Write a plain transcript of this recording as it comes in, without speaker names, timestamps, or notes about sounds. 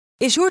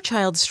Is your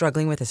child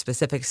struggling with a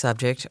specific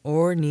subject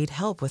or need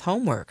help with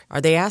homework?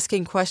 Are they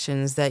asking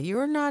questions that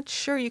you're not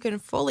sure you can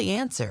fully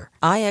answer?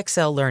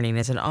 IXL Learning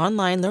is an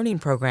online learning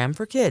program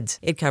for kids.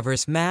 It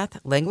covers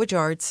math, language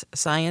arts,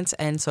 science,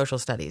 and social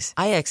studies.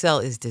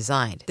 IXL is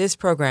designed. This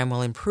program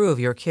will improve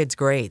your kids'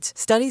 grades.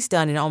 Studies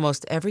done in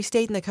almost every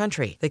state in the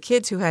country. The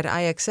kids who had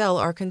IXL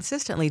are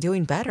consistently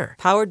doing better.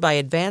 Powered by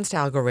advanced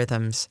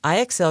algorithms,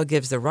 IXL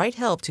gives the right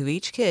help to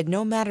each kid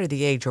no matter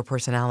the age or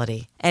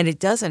personality. And it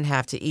doesn't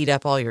have to eat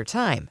up all your time.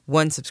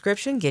 One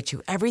subscription gets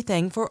you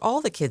everything for all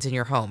the kids in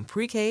your home,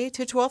 pre-K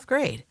to 12th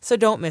grade. So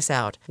don't miss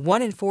out.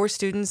 1 in 4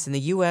 students in the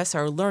U.S.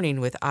 are learning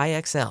with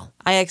IXL.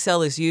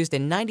 IXL is used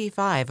in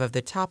 95 of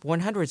the top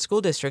 100 school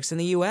districts in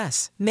the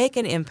U.S. Make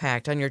an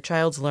impact on your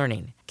child's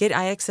learning. Get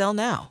IXL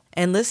now.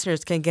 And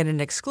listeners can get an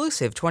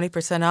exclusive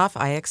 20% off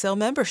IXL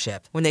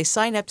membership when they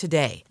sign up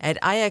today at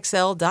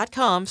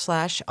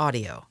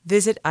IXL.com/audio.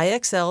 Visit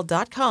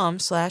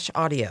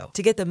IXL.com/audio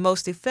to get the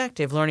most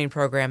effective learning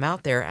program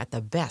out there at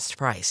the best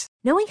price.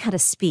 Knowing how to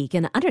speak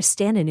and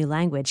understand a new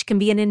language can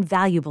be an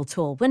invaluable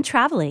tool when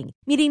traveling,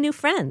 meeting new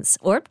friends,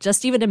 or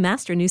just even to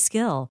master a new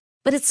skill.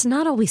 But it's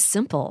not always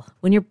simple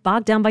when you're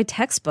bogged down by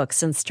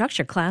textbooks and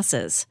structured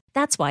classes.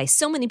 That's why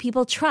so many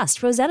people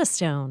trust Rosetta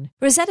Stone.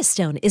 Rosetta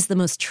Stone is the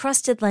most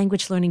trusted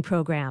language learning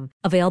program,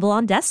 available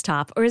on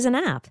desktop or as an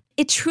app.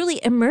 It truly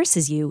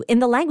immerses you in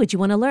the language you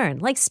want to learn,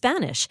 like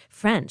Spanish,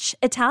 French,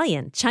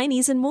 Italian,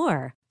 Chinese, and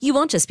more. You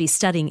won't just be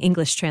studying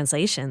English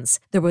translations.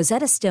 The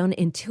Rosetta Stone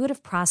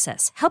intuitive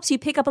process helps you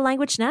pick up a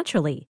language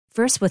naturally,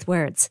 first with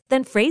words,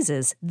 then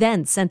phrases,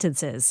 then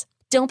sentences.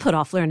 Don't put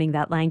off learning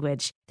that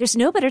language. There's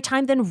no better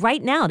time than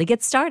right now to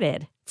get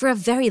started. For a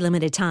very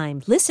limited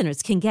time,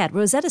 listeners can get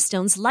Rosetta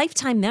Stone's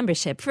lifetime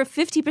membership for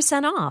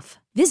 50% off.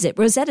 Visit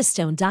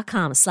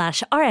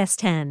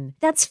rosettastone.com/rs10.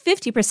 That's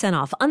 50%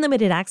 off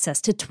unlimited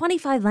access to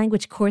 25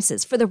 language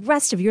courses for the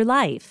rest of your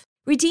life.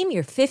 Redeem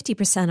your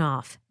 50%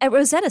 off at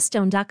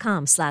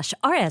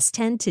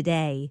rosettastone.com/rs10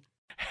 today.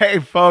 Hey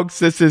folks,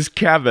 this is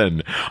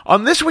Kevin.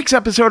 On this week's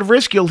episode of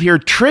Risk, you'll hear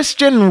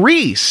Tristan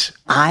Reese.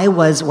 I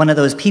was one of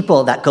those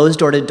people that goes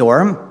door to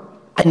door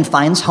and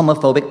finds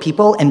homophobic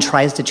people and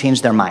tries to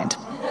change their mind.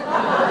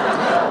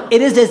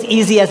 It is as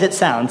easy as it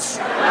sounds.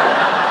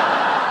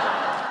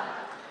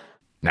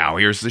 Now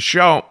here's the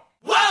show.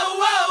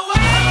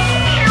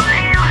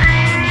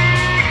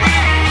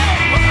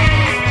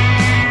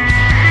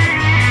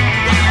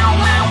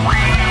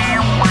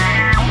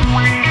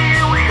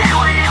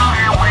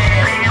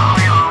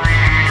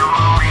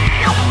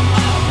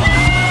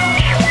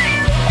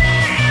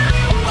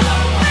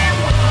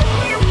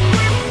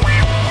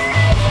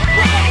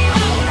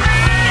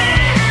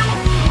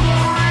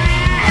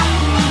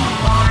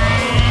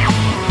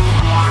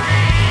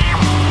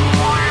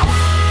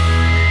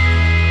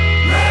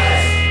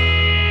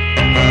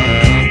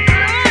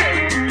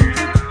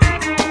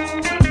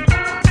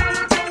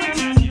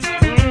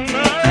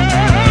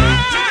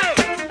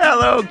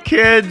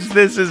 Kids,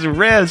 this is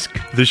Risk,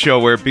 the show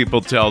where people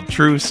tell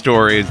true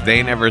stories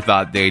they never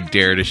thought they'd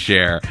dare to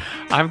share.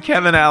 I'm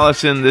Kevin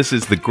Allison. This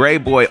is the Grey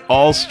Boy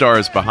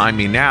All-Stars behind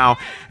me now,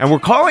 and we're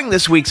calling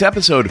this week's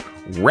episode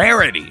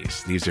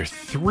Rarities. These are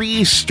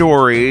 3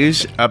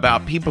 stories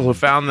about people who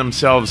found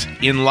themselves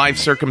in life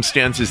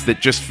circumstances that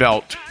just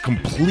felt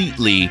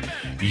completely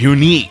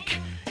unique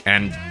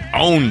and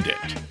owned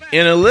it.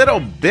 In a little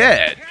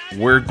bit,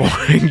 we're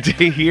going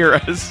to hear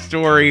a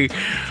story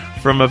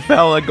from a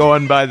fella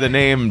going by the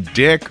name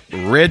Dick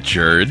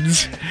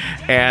Richards.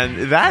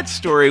 And that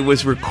story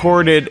was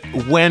recorded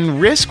when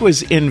Risk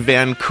was in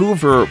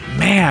Vancouver.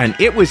 Man,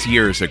 it was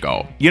years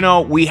ago. You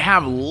know, we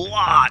have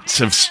lots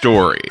of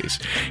stories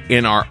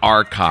in our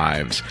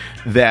archives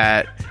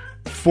that,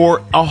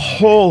 for a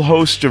whole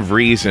host of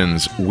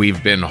reasons,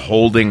 we've been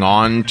holding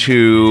on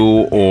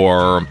to,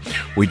 or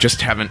we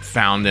just haven't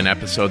found an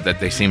episode that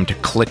they seem to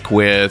click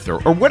with, or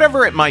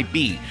whatever it might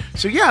be.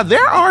 So yeah,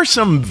 there are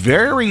some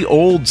very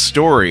old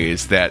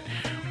stories that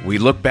we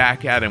look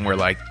back at and we're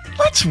like,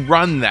 let's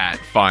run that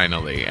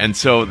finally. And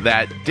so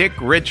that Dick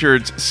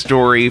Richards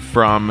story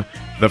from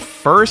the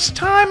first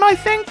time, I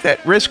think,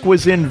 that Risk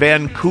was in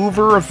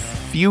Vancouver a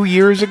few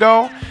years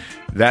ago,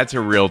 that's a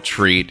real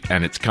treat,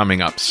 and it's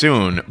coming up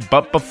soon.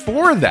 But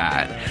before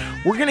that,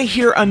 we're going to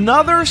hear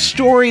another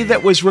story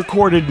that was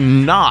recorded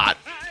not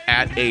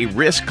at a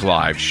Risk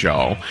live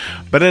show,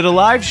 but at a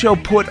live show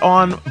put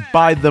on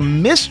by the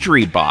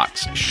Mystery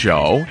Box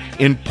Show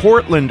in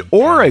Portland,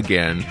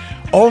 Oregon.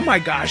 Oh my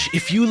gosh,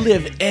 if you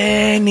live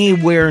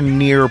anywhere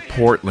near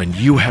Portland,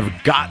 you have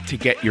got to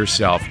get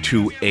yourself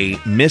to a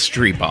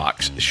Mystery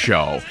Box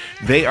show.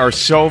 They are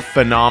so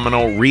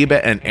phenomenal.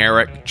 Reba and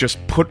Eric just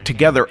put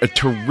together a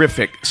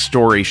terrific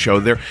story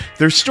show.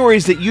 They're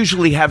stories that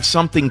usually have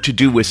something to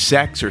do with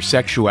sex or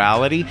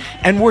sexuality,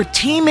 and we're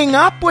teaming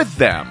up with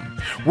them.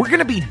 We're going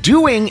to be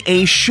doing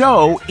a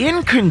show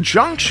in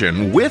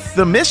conjunction with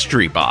the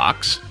Mystery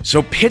Box.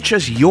 So pitch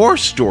us your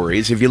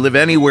stories if you live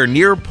anywhere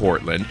near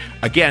Portland.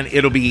 Again,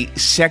 it'll be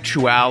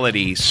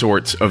sexuality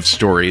sorts of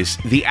stories.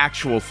 The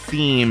actual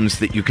themes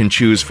that you can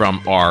choose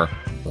from are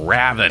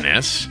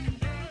ravenous,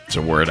 It's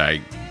a word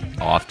I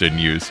often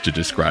use to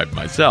describe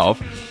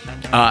myself.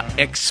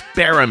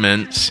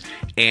 Experiments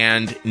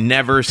and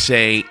never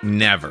say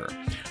never.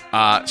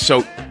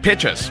 So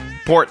pitch us,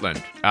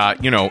 Portland.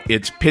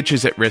 It's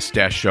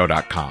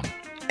pitches@risk-show.com.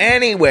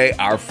 Anyway,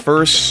 our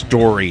first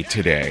story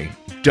today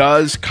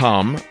does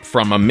come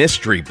from a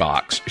Mystery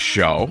Box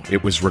show.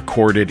 It was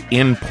recorded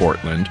in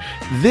Portland.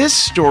 This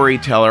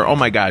storyteller, oh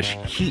my gosh,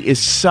 he is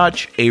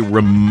such a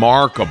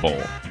remarkable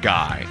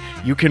guy.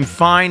 You can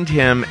find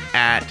him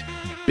at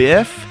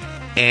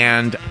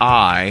biffandi.com,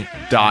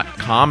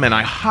 and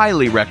I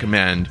highly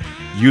recommend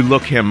you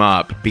look him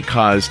up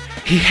because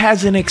he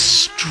has an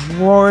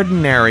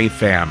extraordinary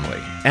family.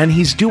 And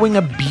he's doing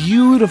a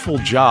beautiful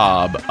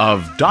job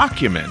of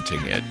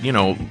documenting it,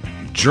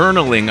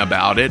 journaling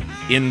about it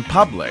in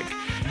public.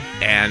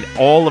 And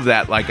all of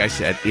that, like I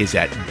said, is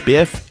at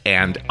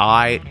biffandi.com.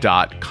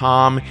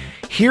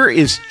 Here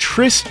is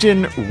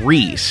Tristan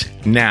Reese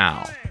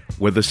now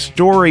with a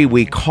story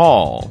we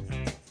call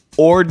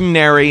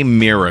Ordinary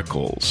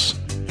Miracles.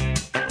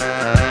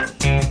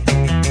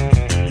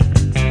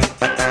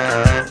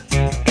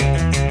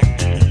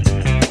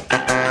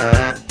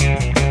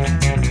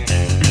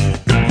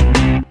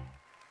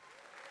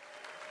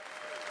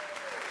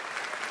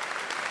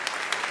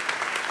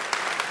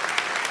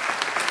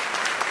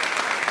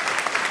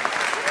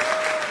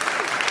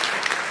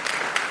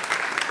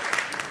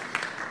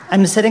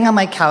 I'm sitting on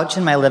my couch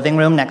in my living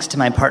room next to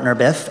my partner,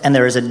 Biff, and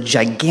there is a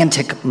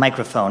gigantic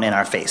microphone in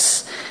our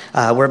face.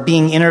 We're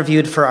being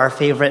interviewed for our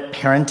favorite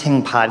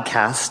parenting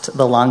podcast,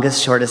 The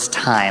Longest Shortest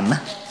Time.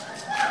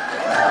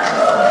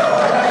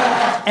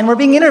 And we're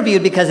being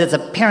interviewed because it's a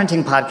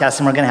parenting podcast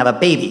and we're going to have a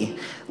baby,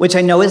 which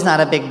I know is not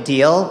a big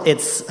deal.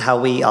 It's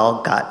how we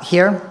all got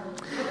here.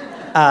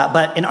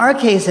 But in our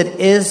case, it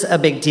is a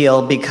big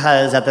deal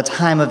because at the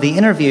time of the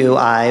interview,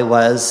 I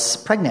was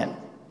pregnant.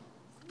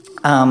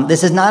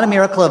 This is not a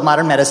miracle of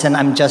modern medicine.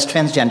 I'm just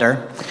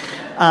transgender.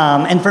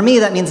 And for me,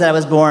 that means that I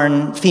was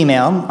born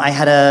female. I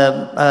had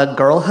a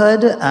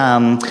girlhood.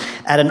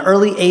 At an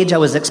early age, I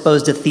was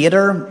exposed to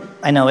theater.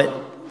 I know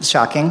it's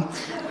shocking.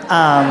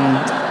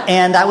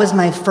 And that was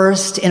my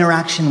first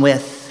interaction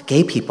with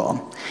gay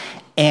people.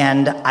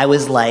 And I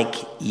was like,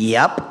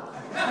 yep.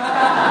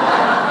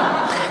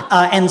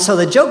 And so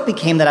the joke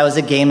became that I was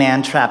a gay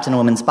man trapped in a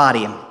woman's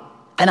body.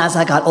 And as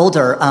I got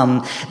older,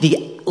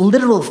 the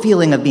literal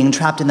feeling of being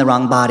trapped in the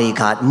wrong body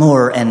got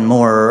more and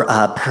more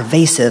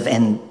pervasive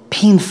and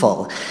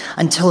painful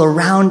until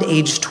around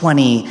age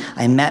 20,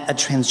 I met a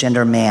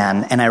transgender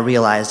man and I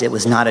realized it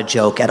was not a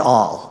joke at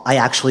all. I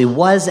actually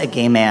was a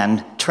gay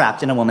man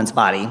trapped in a woman's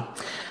body.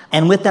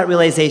 And with that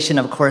realization,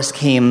 of course,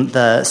 came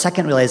the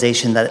second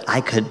realization that I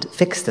could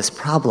fix this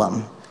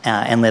problem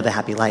and live a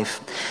happy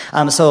life.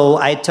 So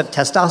I took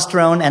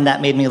testosterone, and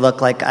that made me look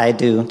like I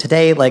do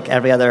today, like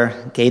every other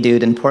gay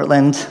dude in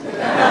Portland.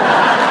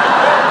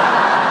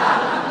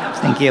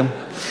 Thank you.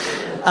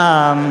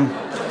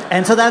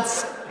 And so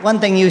that's one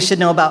thing you should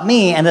know about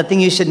me, and the thing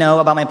you should know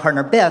about my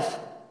partner, Biff,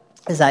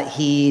 is that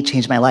he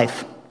changed my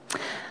life.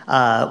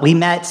 We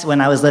met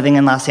when I was living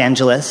in Los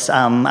Angeles.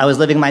 I was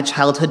living my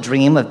childhood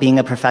dream of being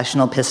a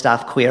professional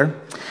pissed-off queer.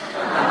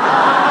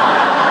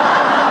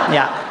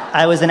 Yeah.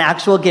 I was an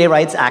actual gay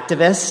rights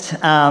activist,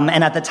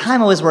 and at the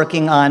time I was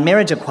working on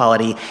marriage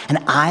equality, and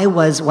I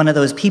was one of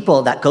those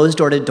people that goes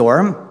door to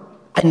door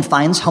and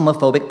finds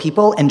homophobic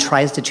people and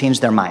tries to change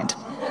their mind.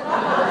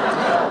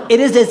 It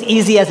is as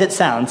easy as it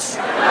sounds.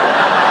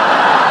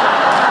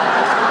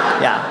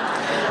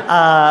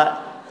 Yeah.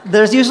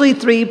 There's usually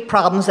three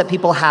problems that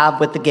people have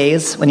with the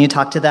gays when you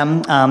talk to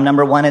them.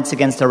 Number one, it's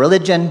against their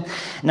religion.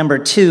 Number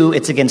two,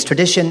 it's against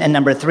tradition. And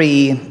number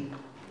three,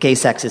 gay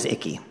sex is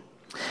icky.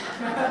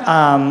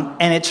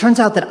 And it turns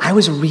out that I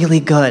was really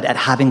good at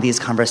having these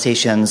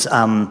conversations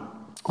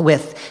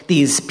with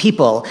these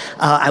people.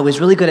 I was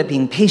really good at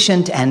being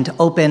patient and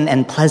open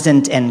and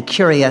pleasant and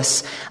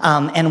curious.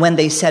 And when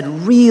they said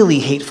really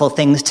hateful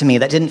things to me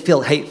that didn't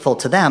feel hateful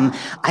to them,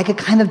 I could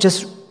kind of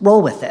just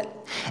roll with it.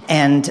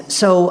 And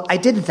so I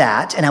did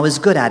that, and I was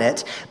good at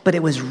it, but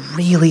it was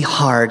really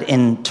hard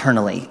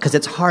internally, because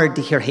it's hard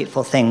to hear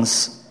hateful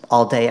things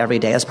all day, every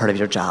day as part of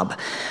your job.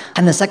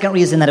 And the second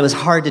reason that it was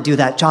hard to do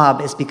that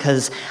job is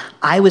because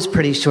I was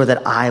pretty sure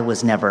that I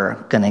was never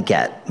going to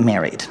get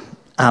married.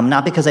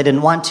 Not because I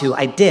didn't want to,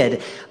 I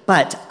did,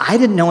 but I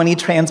didn't know any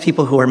trans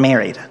people who were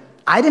married.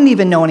 I didn't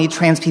even know any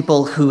trans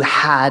people who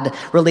had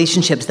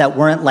relationships that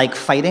weren't like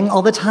fighting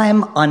all the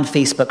time on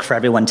Facebook for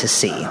everyone to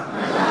see.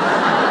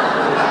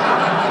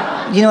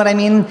 You know what I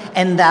mean?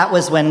 And that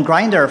was when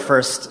Grindr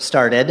first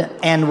started.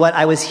 And what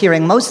I was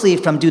hearing mostly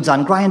from dudes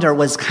on Grindr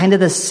was kind of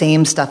the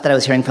same stuff that I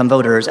was hearing from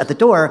voters at the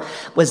door,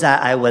 was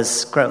that I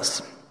was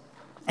gross.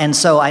 And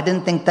so I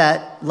didn't think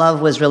that love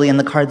was really in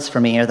the cards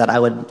for me, or that I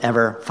would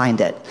ever find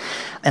it.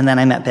 And then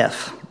I met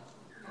Biff.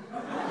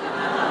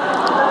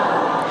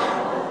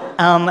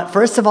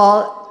 First of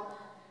all,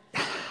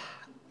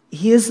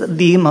 he is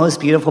the most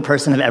beautiful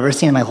person I've ever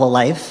seen in my whole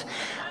life.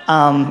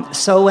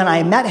 So when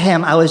I met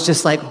him, I was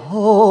just like,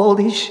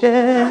 holy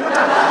shit.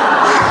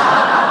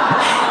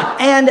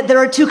 And there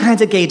are two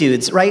kinds of gay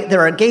dudes, right?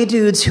 There are gay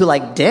dudes who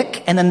like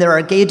dick, and then there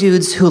are gay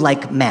dudes who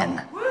like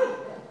men.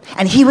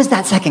 And he was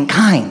that second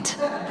kind.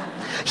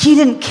 He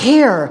didn't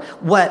care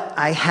what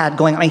I had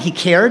going on. I mean, he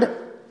cared,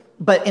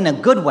 but in a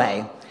good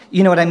way.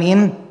 You know what I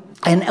mean?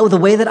 And the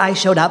way that I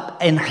showed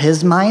up in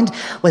his mind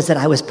was that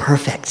I was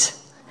perfect.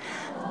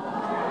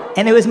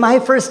 And it was my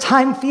first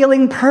time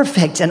feeling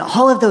perfect. And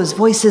all of those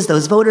voices,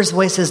 those voters'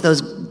 voices,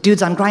 those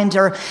dudes on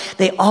Grindr,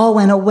 they all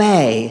went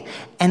away.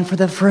 And for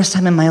the first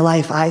time in my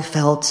life, I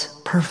felt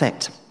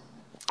perfect.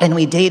 And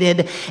we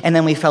dated, and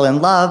then we fell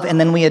in love, and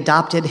then we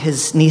adopted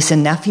his niece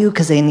and nephew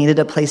because they needed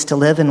a place to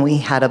live, and we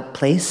had a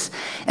place.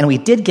 And we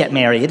did get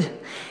married.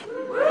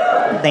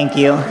 Thank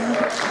you.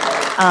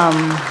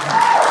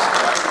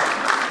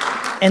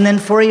 And then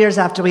 4 years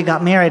after we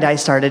got married, I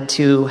started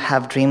to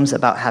have dreams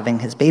about having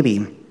his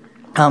baby.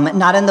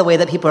 Not in the way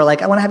that people are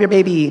like, I want to have your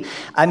baby.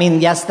 I mean,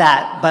 yes,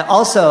 that, but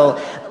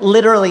also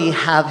literally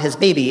have his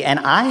baby. And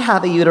I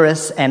have a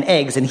uterus and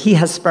eggs, and he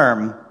has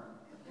sperm.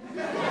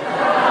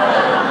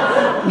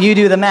 You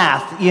do the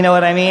math, you know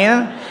what I mean?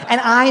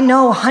 And I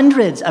know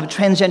hundreds of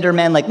transgender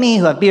men like me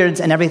who have beards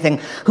and everything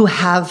who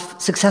have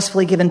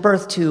successfully given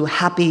birth to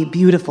happy,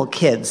 beautiful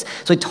kids.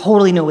 So I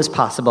totally knew it was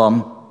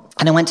possible.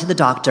 And I went to the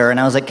doctor and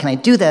I was like, can I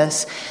do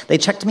this? They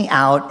checked me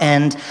out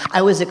and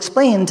I was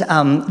explained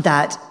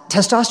that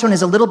testosterone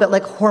is a little bit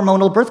like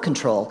hormonal birth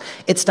control.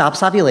 It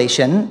stops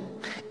ovulation,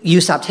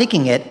 you stop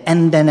taking it,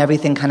 and then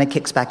everything kind of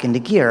kicks back into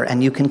gear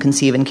and you can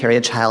conceive and carry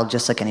a child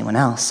just like anyone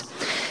else.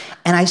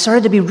 And I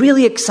started to be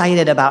really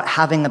excited about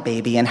having a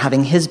baby and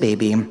having his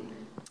baby. And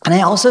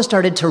I also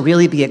started to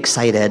really be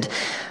excited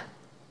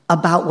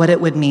about what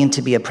it would mean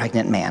to be a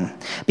pregnant man.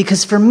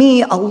 Because for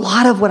me, a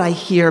lot of what I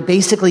hear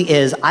basically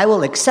is, I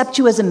will accept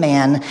you as a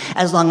man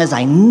as long as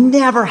I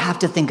never have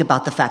to think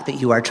about the fact that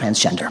you are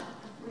transgender.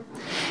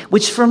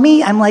 Which for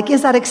me, I'm like,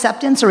 is that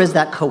acceptance or is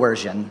that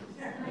coercion?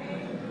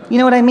 You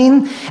know what I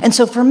mean? And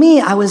so for me,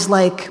 I was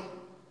like,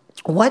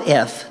 what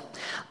if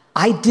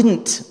I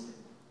didn't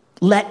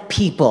let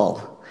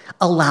people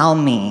allow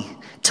me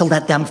to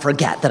let them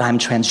forget that I'm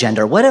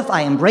transgender? What if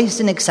I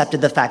embraced and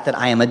accepted the fact that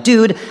I am a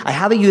dude, I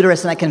have a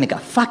uterus, and I can make a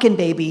fucking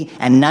baby,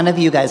 and none of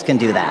you guys can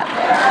do that?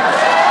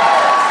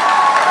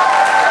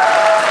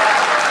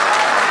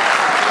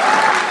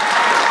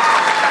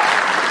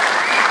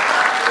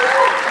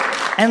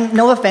 And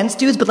no offense,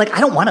 dudes, but like, I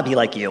don't want to be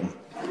like you.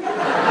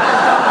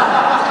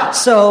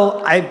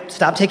 So I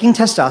stopped taking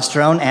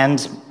testosterone,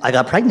 and I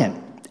got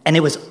pregnant. And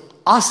it was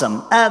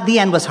awesome. The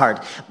end was hard.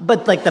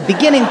 But like the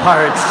beginning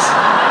parts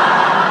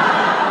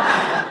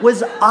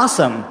was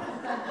awesome.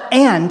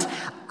 And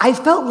I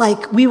felt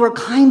like we were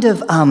kind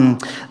of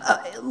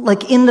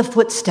like in the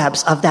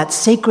footsteps of that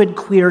sacred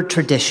queer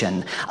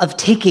tradition of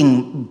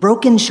taking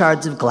broken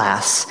shards of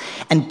glass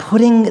and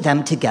putting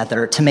them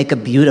together to make a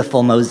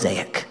beautiful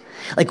mosaic.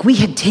 Like we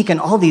had taken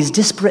all these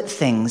disparate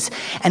things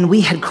and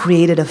we had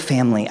created a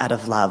family out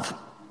of love.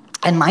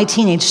 And my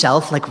teenage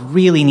self like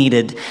really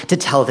needed to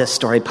tell this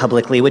story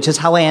publicly, which is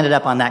how I ended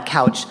up on that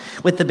couch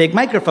with the big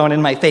microphone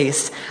in my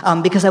face,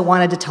 because I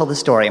wanted to tell the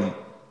story.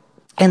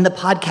 And the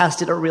podcast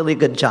did a really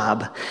good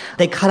job.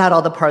 They cut out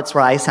all the parts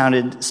where I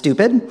sounded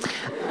stupid.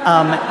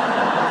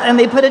 And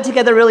they put it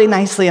together really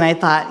nicely. And I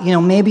thought, you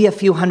know, maybe a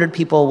few hundred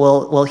people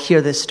will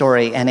hear this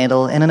story and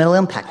it'll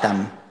impact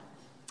them.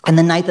 And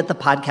the night that the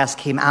podcast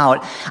came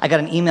out, I got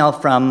an email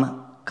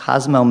from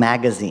Cosmo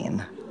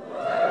Magazine.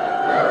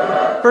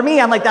 For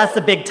me, I'm like, that's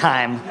the big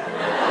time.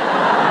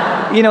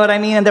 You know what I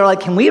mean? And they were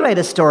like, can we write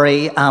a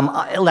story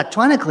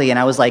electronically? And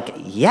I was like,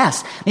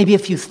 yes, maybe a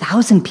few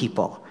thousand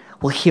people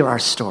will hear our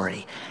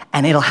story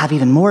and it'll have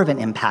even more of an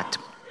impact.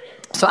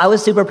 So I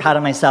was super proud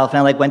of myself and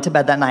I like went to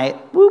bed that night,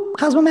 whoop,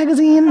 Cosmo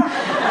Magazine.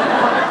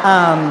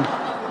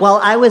 While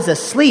I was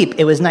asleep,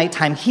 it was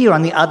nighttime here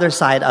on the other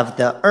side of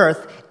the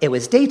earth. It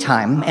was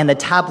daytime and the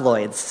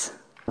tabloids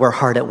were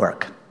hard at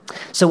work.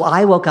 So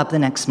I woke up the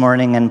next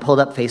morning and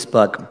pulled up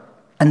Facebook.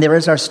 And there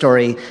is our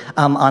story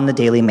on the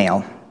Daily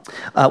Mail,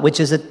 which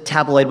is a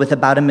tabloid with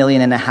about 1.5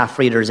 million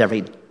readers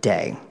every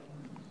day.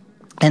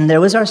 And there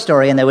was our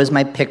story, and there was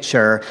my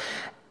picture.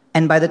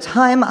 And by the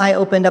time I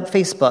opened up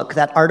Facebook,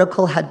 that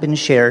article had been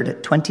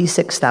shared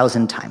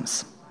 26,000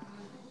 times.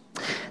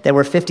 There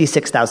were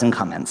 56,000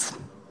 comments.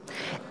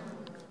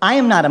 I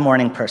am not a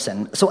morning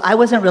person, so I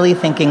wasn't really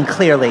thinking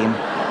clearly.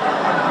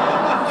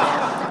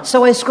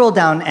 So I scrolled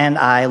down and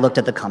I looked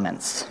at the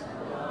comments.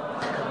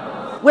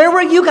 Where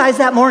were you guys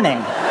that morning?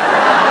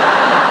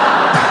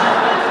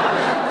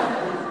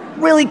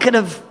 Really could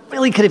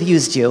have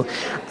used you.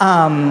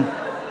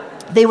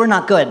 They were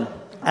not good,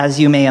 as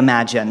you may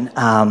imagine.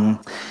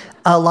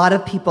 A lot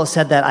of people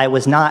said that I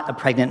was not a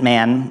pregnant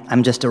man.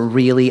 I'm just a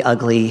really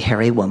ugly,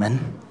 hairy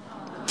woman.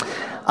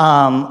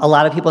 A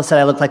lot of people said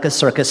I looked like a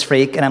circus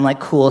freak, and I'm like,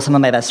 cool, some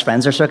of my best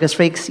friends are circus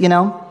freaks, you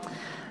know?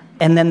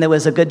 And then there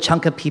was a good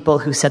chunk of people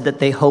who said that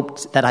they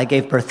hoped that I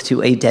gave birth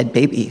to a dead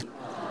baby.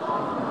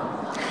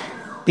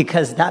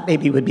 Because that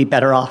baby would be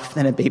better off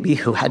than a baby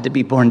who had to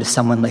be born to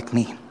someone like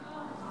me.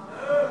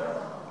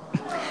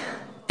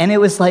 And it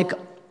was like,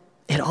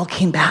 it all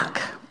came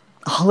back.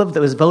 all of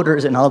those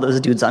voters and all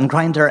those dudes on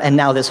Grindr, and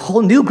now this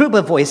whole new group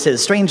of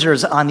voices,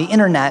 strangers on the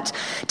internet,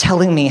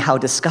 telling me how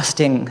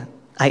disgusting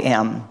I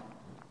am.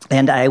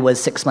 And I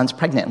was 6 months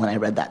pregnant when I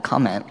read that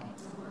comment.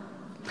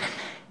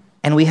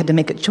 And we had to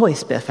make a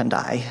choice, Biff and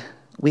I.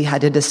 We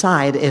had to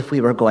decide if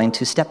we were going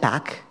to step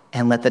back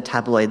and let the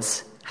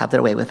tabloids have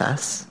their way with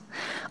us,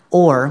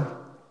 or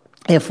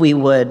if we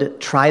would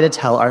try to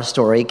tell our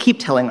story, keep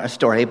telling our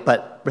story,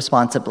 but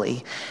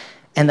responsibly.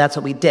 And that's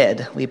what we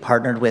did. We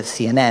partnered with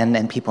CNN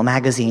and People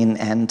Magazine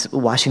and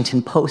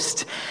Washington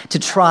Post to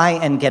try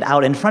and get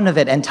out in front of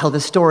it and tell the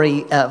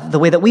story the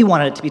way that we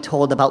wanted it to be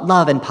told about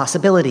love and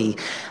possibility.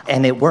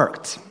 And it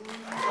worked.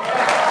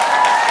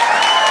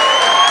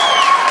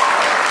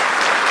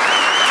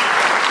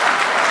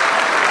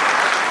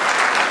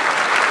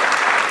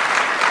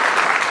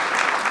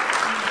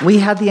 We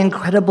had the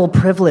incredible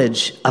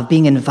privilege of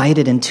being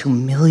invited into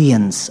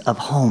millions of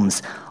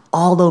homes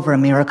all over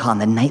America on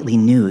the nightly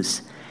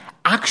news.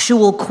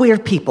 Actual queer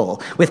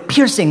people with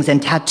piercings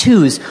and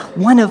tattoos,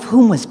 one of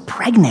whom was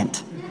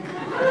pregnant.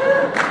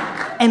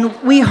 And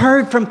we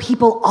heard from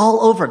people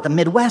all over the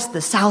Midwest,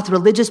 the South,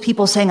 religious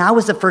people saying I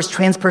was the first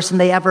trans person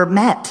they ever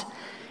met,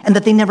 and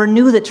that they never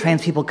knew that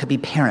trans people could be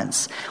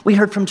parents. We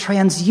heard from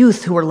trans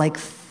youth who were like,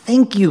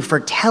 thank you for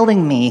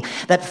telling me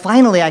that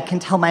finally I can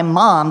tell my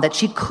mom that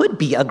she could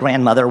be a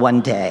grandmother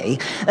one day,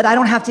 that I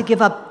don't have to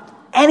give up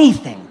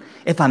anything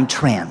if I'm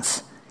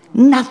trans.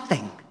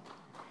 Nothing.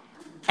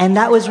 And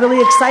that was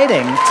really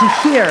exciting to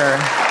hear.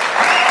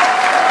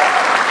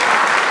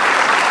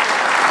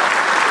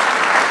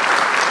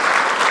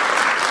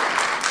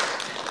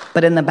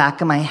 But in the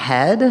back of my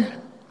head,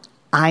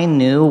 I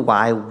knew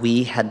why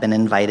we had been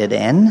invited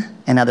in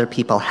and other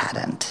people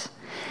hadn't.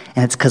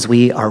 And it's because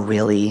we are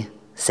really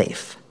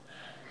safe.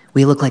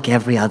 We look like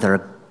every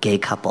other gay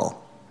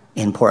couple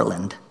in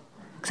Portland,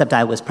 except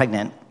I was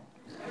pregnant.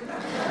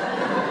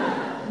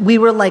 We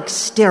were like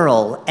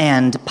sterile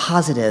and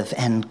positive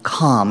and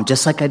calm,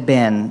 just like I'd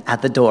been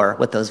at the door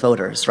with those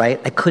voters, right?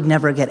 I could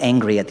never get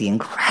angry at the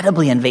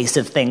incredibly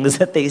invasive things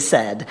that they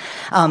said.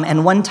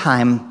 And one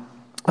time,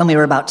 when we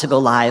were about to go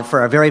live for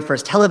our very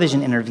first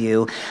television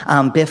interview,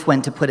 Biff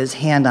went to put his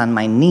hand on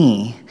my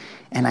knee,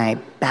 and I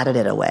batted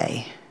it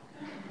away.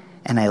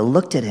 And I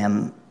looked at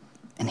him,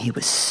 and he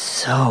was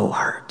so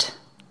hurt.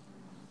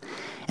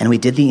 And we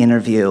did the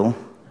interview,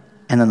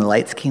 and then the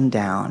lights came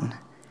down,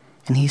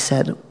 and he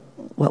said,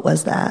 "What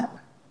was that?"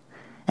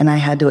 And I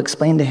had to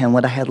explain to him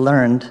what I had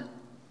learned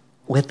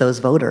with those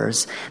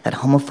voters, that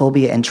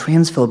homophobia and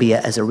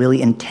transphobia is a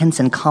really intense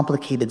and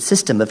complicated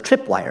system of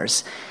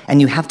tripwires,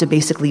 and you have to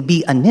basically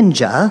be a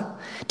ninja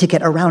to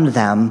get around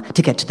them,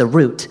 to get to the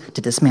root, to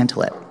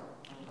dismantle it.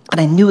 And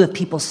I knew if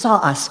people saw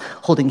us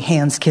holding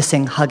hands,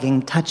 kissing,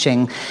 hugging,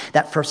 touching,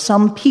 that for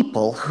some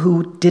people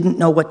who didn't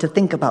know what to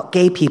think about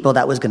gay people,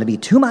 that was going to be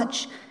too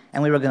much,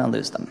 and we were going to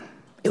lose them.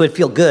 It would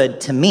feel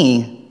good to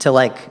me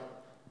to,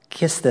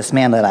 kiss this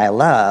man that I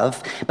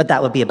love, but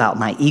that would be about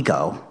my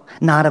ego,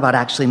 not about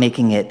actually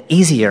making it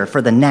easier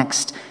for the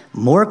next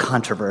more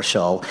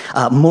controversial,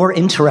 more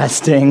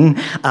interesting,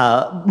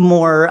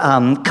 more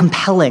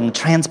compelling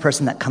trans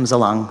person that comes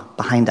along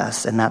behind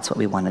us, and that's what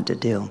we wanted to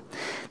do.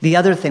 The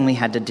other thing we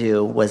had to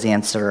do was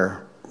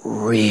answer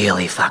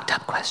really fucked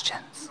up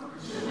questions.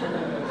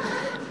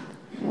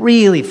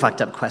 Really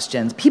fucked up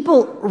questions.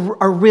 People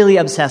are really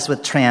obsessed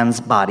with trans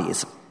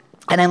bodies.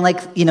 And I'm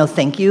like,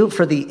 thank you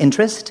for the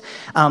interest,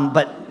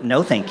 but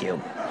no thank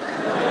you.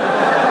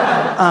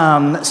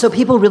 So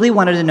people really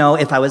wanted to know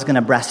if I was going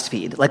to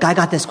breastfeed. I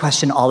got this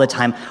question all the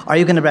time. Are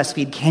you going to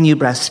breastfeed? Can you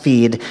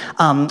breastfeed?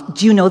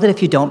 Do you know that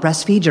if you don't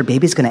breastfeed, your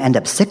baby's going to end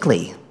up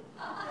sickly?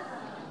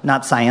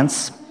 Not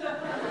science,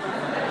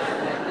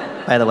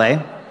 by the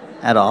way,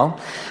 at all.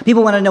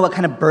 People want to know what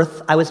kind of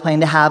birth I was planning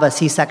to have, a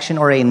C-section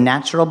or a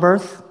natural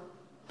birth.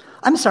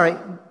 I'm sorry,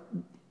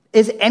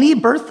 is any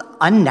birth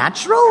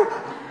unnatural?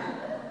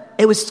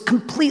 It was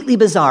completely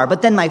bizarre.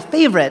 But then my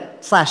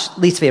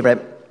favorite/least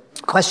favorite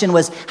question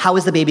was, how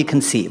was the baby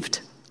conceived?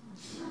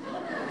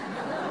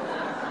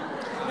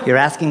 You're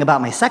asking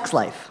about my sex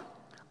life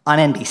on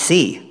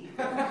NBC.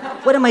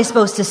 What am I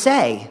supposed to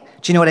say?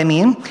 Do you know what I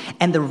mean?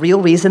 And the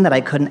real reason that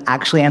I couldn't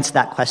actually answer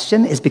that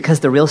question is because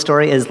the real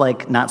story is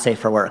not safe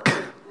for work.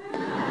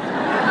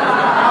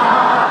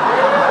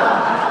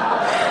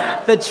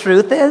 The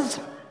truth is,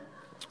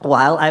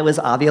 while I was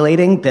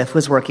ovulating, Biff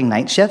was working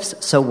night shifts,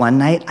 so one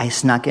night I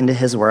snuck into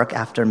his work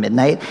after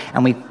midnight,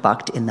 and we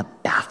fucked in the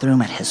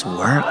bathroom at his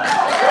work.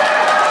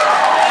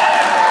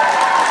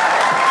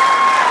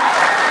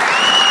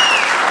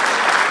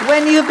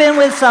 When you've been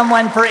with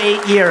someone for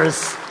 8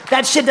 years,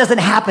 that shit doesn't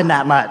happen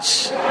that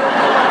much.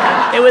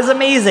 It was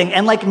amazing,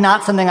 and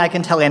not something I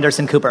can tell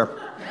Anderson Cooper. Do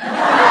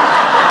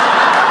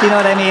you know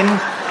what I mean?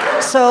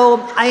 So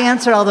I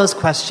answered all those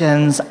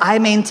questions. I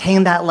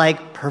maintained that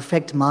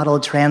perfect model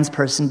trans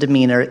person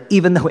demeanor,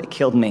 even though it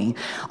killed me,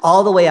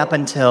 all the way up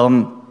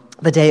until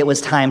the day it was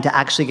time to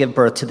actually give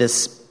birth to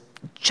this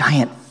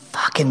giant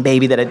fucking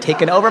baby that had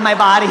taken over my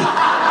body.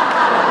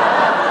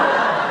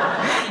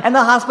 And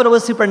the hospital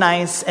was super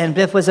nice, and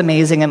Biff was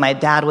amazing, and my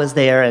dad was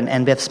there,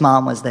 and Biff's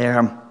mom was there.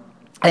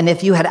 And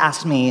if you had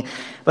asked me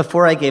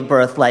before I gave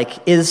birth,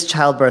 like, is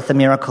childbirth a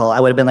miracle? I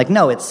would have been like,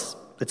 no, it's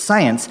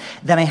science.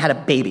 Then I had a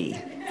baby.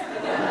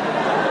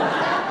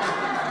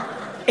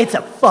 It's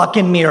a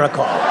fucking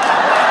miracle.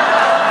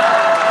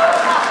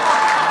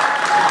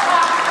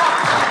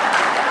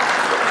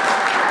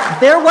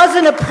 There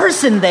wasn't a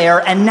person there,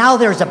 and now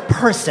there's a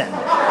person.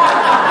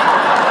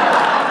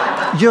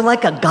 You're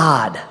like a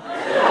god.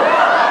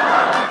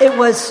 It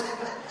was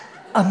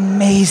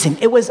amazing.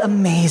 It was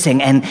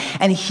amazing. And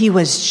he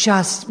was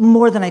just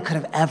more than I could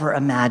have ever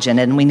imagined.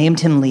 And we named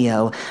him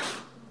Leo.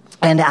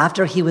 And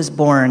after he was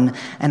born,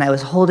 and I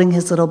was holding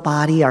his little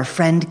body, our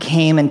friend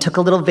came and took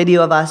a little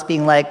video of us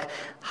being like,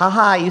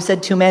 haha, you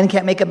said 2 men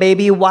can't make a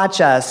baby?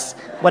 Watch us.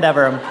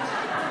 Whatever.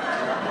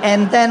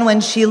 And then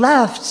when she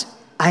left,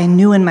 I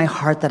knew in my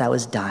heart that I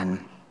was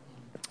done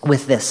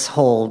with this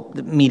whole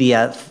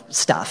media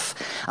stuff,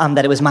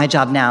 that it was my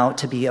job now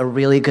to be a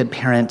really good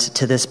parent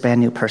to this brand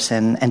new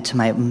person and to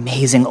my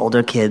amazing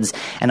older kids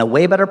and a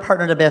way better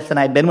partner to Biff than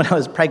I'd been when I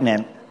was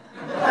pregnant.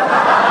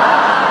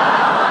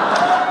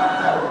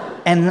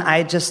 And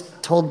I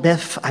just told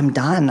Biff, I'm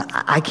done.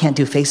 I can't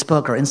do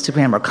Facebook or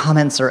Instagram or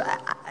comments or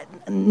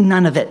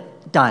none of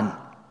it. Done.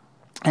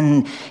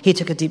 And he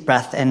took a deep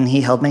breath and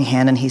he held my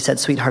hand and he said,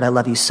 sweetheart, I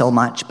love you so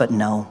much, but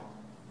no.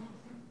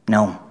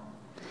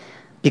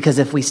 Because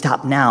if we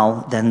stop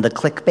now, then the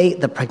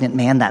clickbait, the pregnant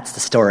man, that's the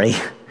story.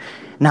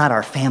 Not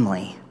our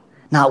family.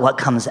 Not what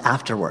comes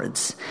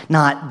afterwards.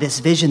 Not this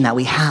vision that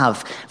we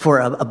have for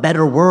a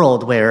better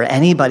world where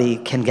anybody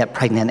can get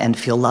pregnant and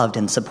feel loved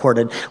and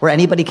supported, where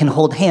anybody can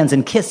hold hands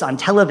and kiss on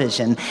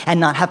television and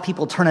not have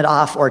people turn it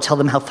off or tell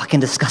them how fucking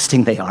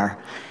disgusting they are.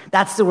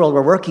 That's the world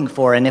we're working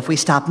for, and if we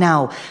stop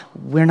now,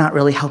 we're not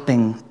really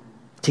helping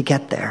to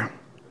get there.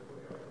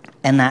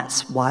 And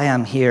that's why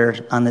I'm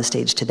here on this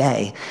stage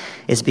today,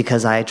 is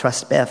because I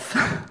trust Biff.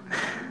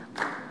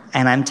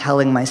 And I'm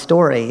telling my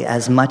story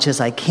as much as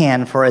I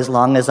can for as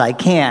long as I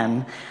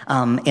can,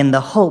 in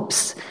the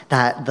hopes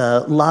that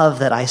the love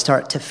that I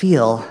start to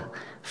feel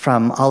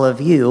from all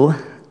of you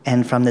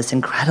and from this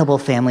incredible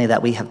family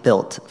that we have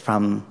built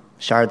from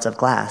shards of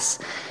glass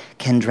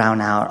can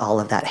drown out all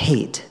of that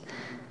hate.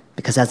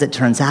 Because as it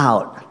turns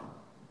out,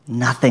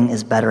 nothing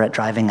is better at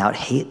driving out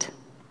hate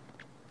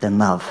than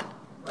love.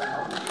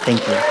 Thank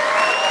you.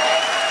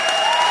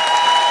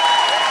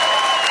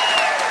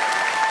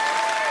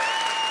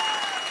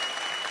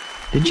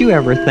 Did you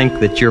ever think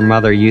that your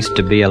mother used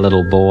to be a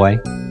little boy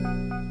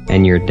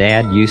and your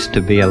dad used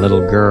to be a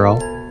little girl?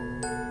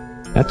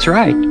 That's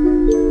right.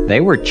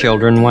 They were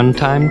children one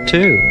time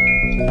too.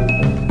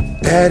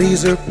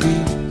 Daddies are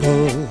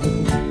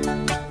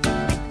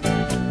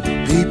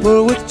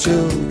people with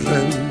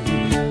children.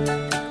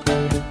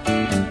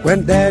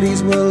 When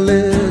daddies were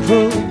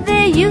little,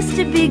 there used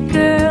to be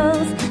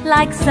girls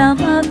like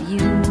some of you,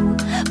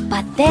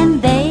 but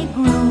then they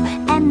grew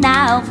and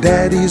now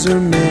daddies are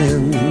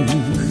men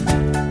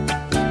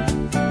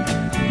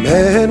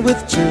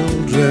with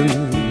children,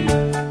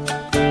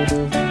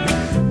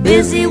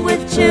 busy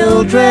with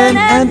children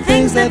and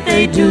things that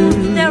they do.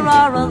 There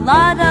are a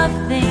lot of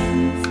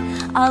things,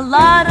 a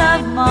lot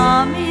of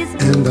mommies,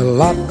 and a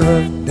lot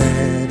of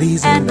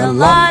daddies, and a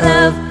lot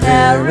of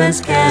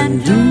parents can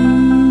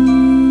do.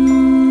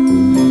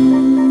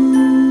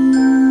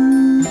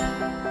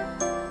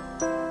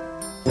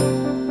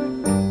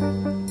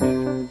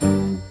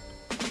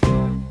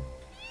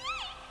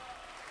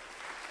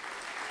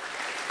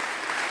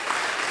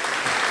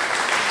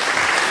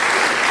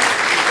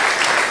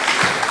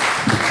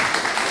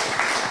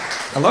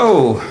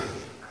 Hello.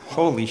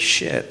 Holy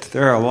shit.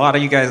 There are a lot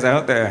of you guys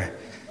out there.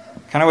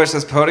 Kind of wish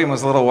this podium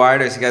was a little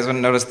wider so you guys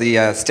wouldn't notice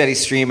the steady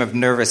stream of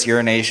nervous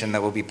urination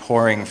that will be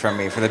pouring from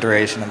me for the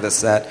duration of this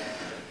set.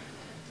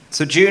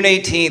 So June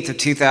 18th of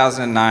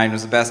 2009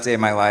 was the best day of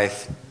my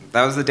life.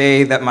 That was the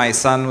day that my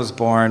son was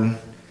born.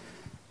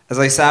 As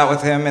I sat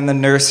with him in the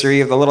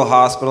nursery of the little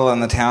hospital in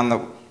the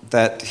town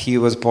that he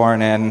was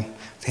born in,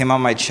 with him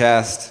on my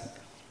chest,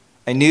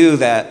 I knew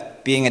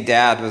that being a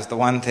dad was the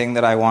one thing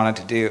that I wanted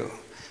to do.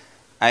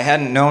 I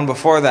hadn't known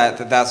before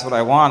that that's what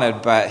I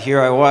wanted, but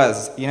here I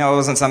was. You know, it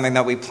wasn't something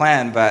that we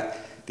planned, but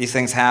these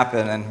things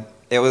happen, and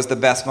it was the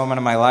best moment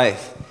of my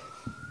life.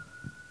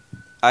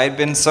 I had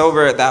been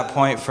sober at that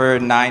point for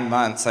 9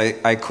 months.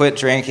 I quit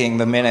drinking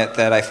the minute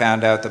that I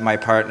found out that my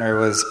partner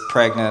was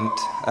pregnant,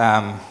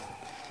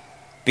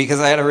 because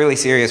I had a really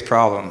serious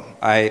problem.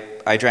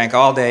 I drank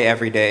all day,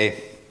 every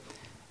day,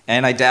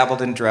 and I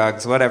dabbled in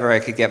drugs, whatever I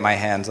could get my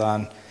hands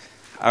on.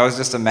 I was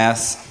just a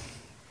mess.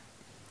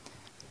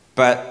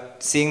 But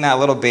seeing that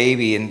little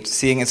baby and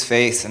seeing his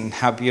face and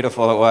how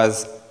beautiful it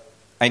was,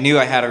 I knew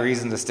I had a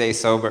reason to stay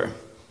sober.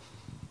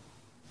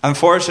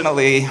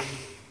 Unfortunately,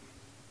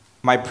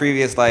 my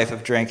previous life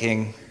of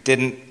drinking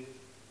didn't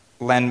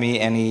lend me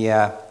any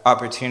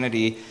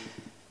opportunity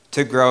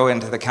to grow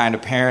into the kind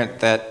of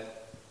parent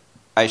that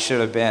I should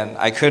have been.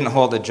 I couldn't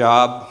hold a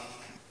job.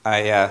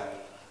 I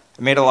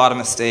I made a lot of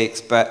mistakes,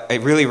 but I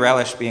really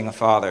relished being a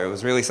father. It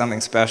was really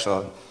something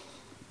special.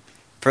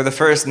 For the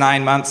first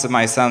 9 months of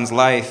my son's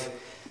life,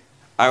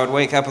 I would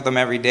wake up with him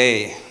every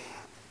day.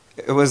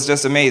 It was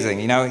just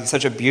amazing, you know? He's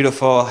such a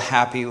beautiful,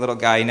 happy little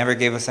guy. He never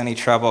gave us any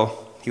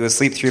trouble. He would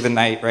sleep through the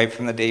night right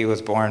from the day he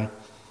was born.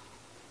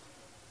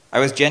 I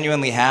was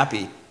genuinely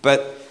happy,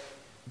 but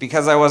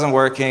because I wasn't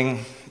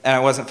working and I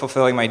wasn't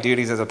fulfilling my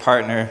duties as a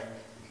partner,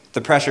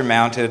 the pressure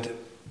mounted.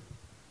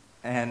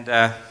 And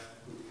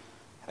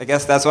I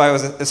guess that's why it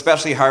was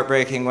especially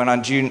heartbreaking when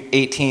on June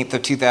 18th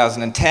of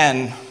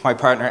 2010, my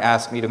partner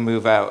asked me to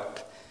move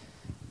out.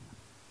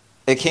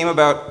 It came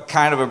about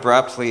kind of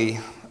abruptly,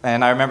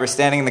 and I remember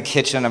standing in the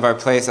kitchen of our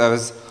place. I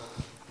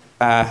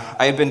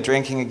had been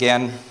drinking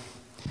again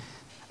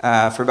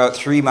for about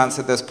 3 months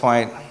at this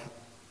point,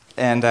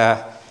 and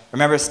I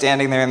remember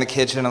standing there in the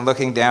kitchen and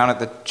looking down at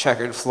the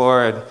checkered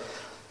floor and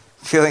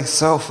feeling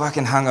so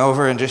fucking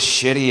hungover and just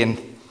shitty,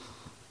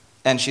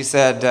 and she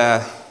said,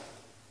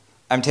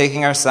 I'm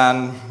taking our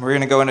son, we're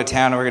going to go into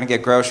town and we're going to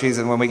get groceries,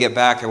 and when we get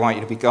back, I want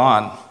you to be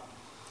gone.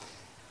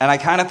 And I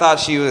kind of thought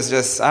she was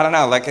just, I don't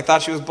know, like I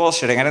thought she was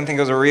bullshitting. I didn't think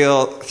it was a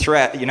real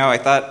threat, you know. I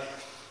thought,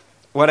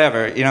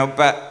 whatever, you know,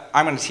 but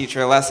I'm going to teach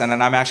her a lesson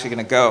and I'm actually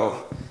going to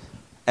go.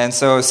 And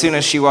so as soon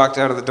as she walked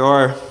out of the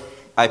door,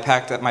 I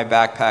packed up my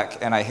backpack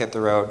and I hit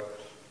the road.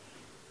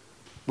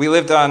 We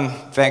lived on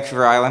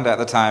Vancouver Island at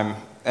the time,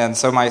 and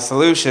so my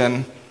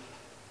solution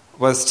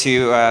was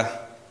to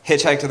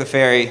hitchhike to the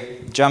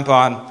ferry, jump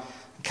on,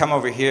 come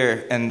over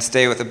here and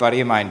stay with a buddy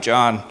of mine,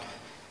 John.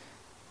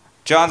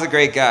 John's a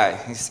great guy.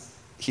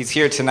 He's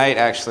here tonight,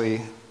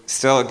 actually,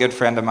 still a good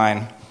friend of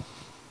mine.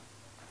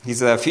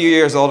 He's a few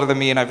years older than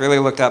me, and I've really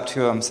looked up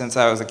to him since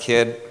I was a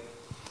kid.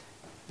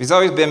 He's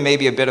always been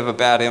maybe a bit of a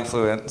bad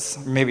influence.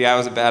 Maybe I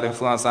was a bad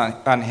influence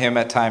on him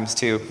at times,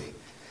 too.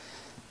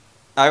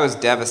 I was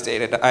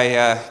devastated.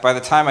 By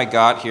the time I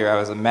got here, I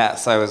was a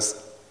mess. I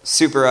was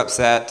super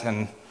upset,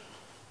 and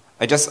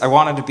I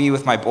wanted to be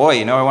with my boy,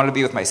 you know? I wanted to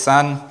be with my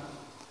son.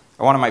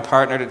 I wanted my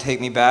partner to take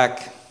me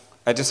back.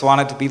 I just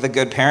wanted to be the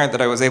good parent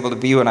that I was able to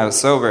be when I was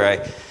sober. I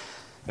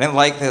didn't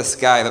like this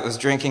guy that was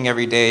drinking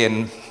every day,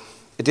 and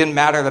it didn't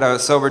matter that I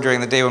was sober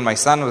during the day when my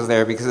son was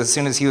there, because as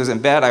soon as he was in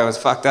bed, I was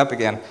fucked up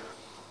again.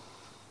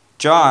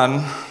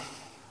 John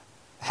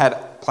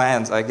had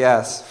plans, I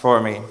guess,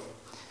 for me,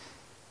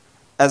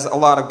 as a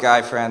lot of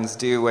guy friends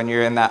do when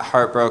you're in that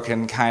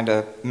heartbroken kind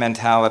of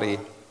mentality.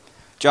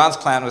 John's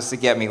plan was to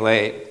get me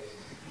laid.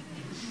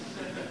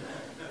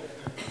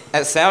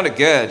 It sounded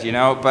good, you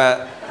know,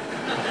 but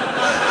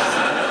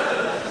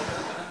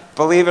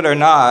believe it or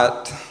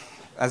not,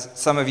 as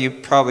some of you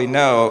probably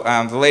know,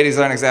 the ladies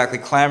aren't exactly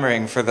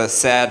clamoring for the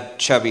sad,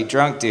 chubby,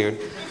 drunk dude.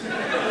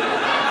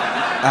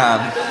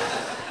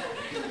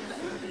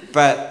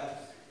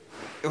 But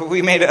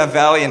we made a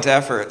valiant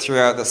effort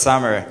throughout the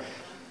summer.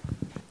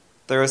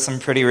 There were some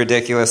pretty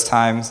ridiculous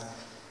times.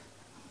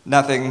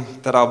 Nothing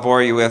that I'll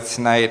bore you with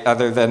tonight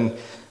other than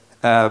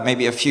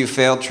maybe a few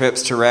failed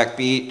trips to Wreck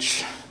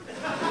Beach.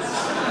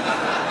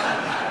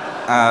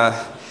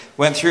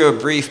 Went through a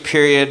brief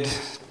period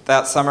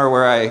that summer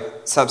where I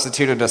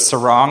substituted a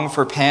sarong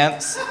for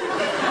pants.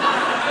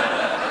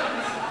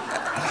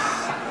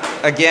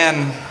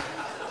 Again,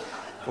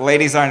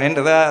 ladies aren't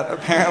into that,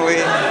 apparently.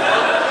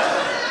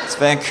 This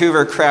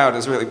Vancouver crowd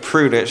is really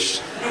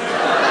prudish.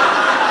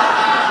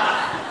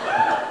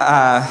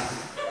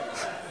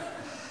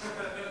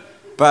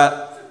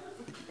 But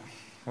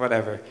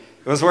whatever.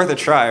 It was worth a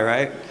try,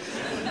 right?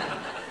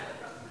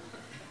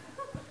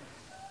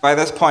 By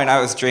this point,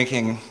 I was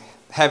drinking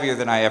heavier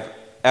than I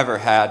ever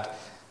had.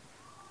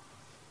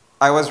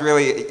 I was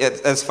really,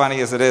 as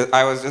funny as it is,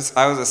 I was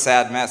a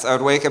sad mess. I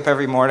would wake up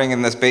every morning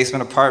in this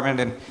basement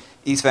apartment in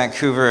East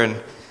Vancouver, and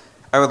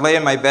I would lay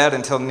in my bed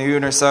until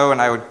noon or so,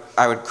 and I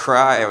would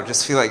cry. I would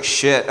just feel like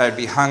shit. I'd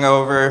be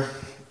hungover,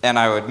 and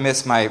I would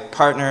miss my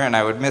partner, and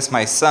I would miss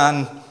my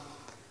son.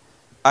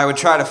 I would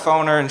try to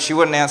phone her, and she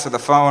wouldn't answer the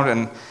phone,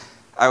 and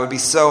I would be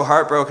so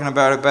heartbroken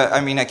about it. But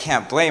I mean, I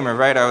can't blame her,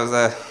 right? I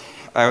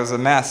was a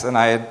mess, and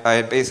I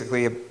had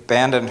basically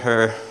abandoned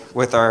her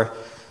with our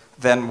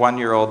then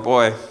 1-year-old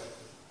boy.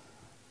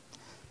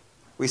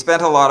 We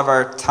spent a lot of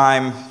our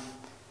time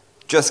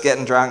just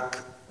getting drunk,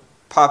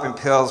 popping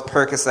pills,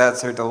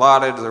 Percocets or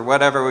Dilaudids or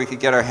whatever we could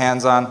get our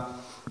hands on,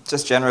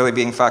 just generally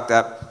being fucked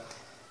up.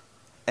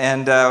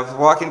 And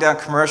walking down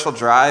Commercial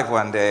Drive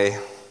one day,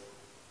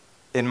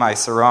 in my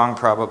sarong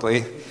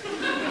probably,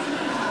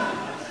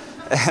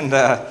 and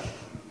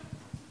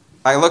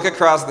I look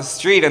across the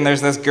street and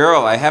there's this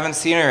girl. I haven't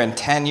seen her in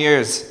 10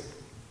 years.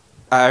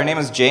 Her name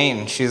is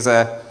Jane. She's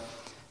a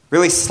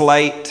really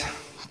slight,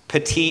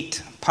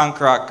 petite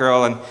punk rock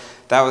girl, and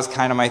that was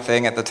kind of my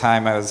thing at the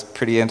time. I was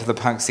pretty into the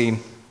punk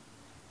scene.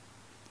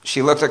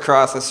 She looked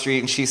across the street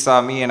and she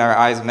saw me and our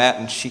eyes met,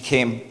 and she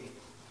came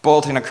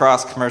bolting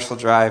across Commercial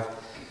Drive.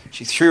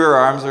 She threw her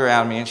arms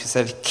around me and she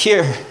said,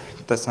 "Kier."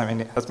 That's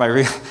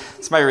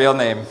my real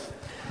name.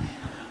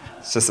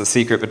 It's just a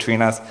secret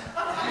between us.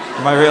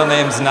 My real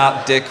name's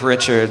not Dick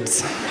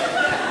Richards.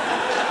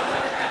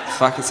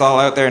 Fuck, it's all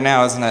out there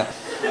now, isn't it?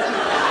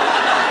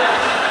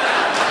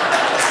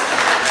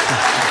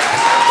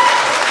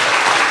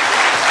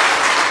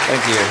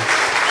 Thank you.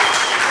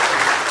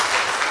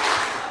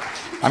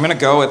 I'm going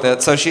to go with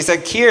it. So she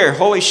said, Keir,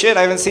 holy shit,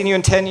 I haven't seen you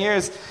in 10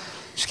 years.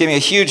 She gave me a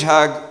huge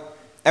hug,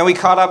 and we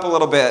caught up a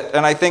little bit.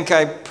 And I think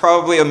I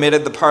probably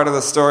omitted the part of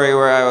the story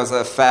where I was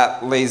a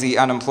fat, lazy,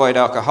 unemployed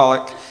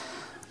alcoholic.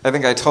 I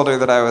think I told her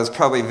that I was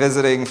probably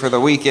visiting for the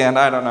weekend.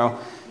 I don't know.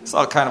 It's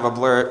all kind of a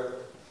blur.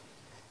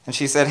 And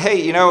she said,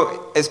 hey, you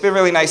know, it's been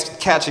really nice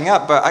catching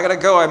up, but I got to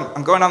go.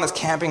 I'm going on this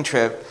camping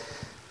trip.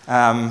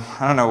 I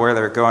don't know where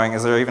they're going.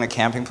 Is there even a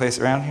camping place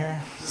around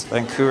here? It's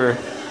Vancouver.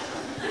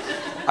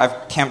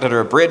 I've camped under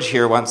a bridge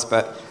here once,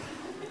 but...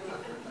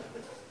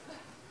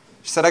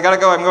 She said, I gotta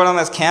go, I'm going on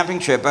this camping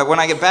trip, but when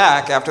I get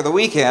back after the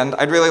weekend,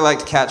 I'd really like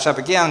to catch up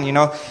again, you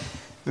know,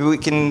 you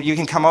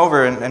can come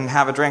over and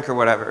have a drink or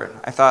whatever.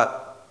 I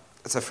thought,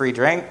 it's a free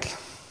drink,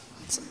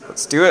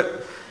 let's do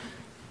it.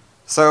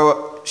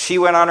 So she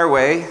went on her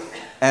way,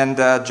 and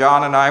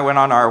John and I went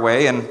on our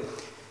way, and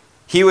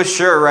he was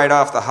sure right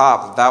off the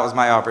hop that was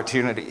my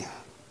opportunity.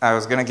 I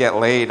was gonna get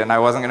laid, and I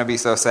wasn't gonna be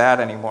so sad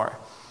anymore.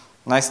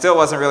 And I still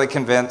wasn't really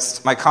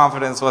convinced. My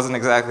confidence wasn't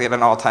exactly at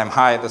an all-time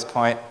high at this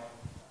point.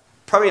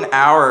 Probably an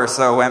hour or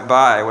so went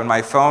by when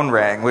my phone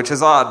rang, which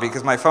is odd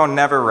because my phone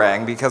never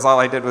rang because all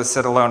I did was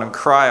sit alone and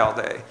cry all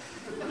day.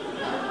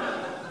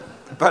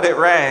 But it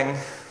rang,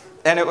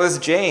 and it was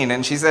Jane,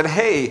 and she said,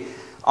 hey,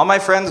 all my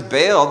friends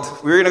bailed.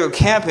 We were going to go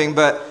camping,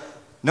 but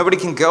nobody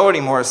can go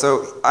anymore,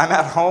 so I'm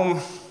at home.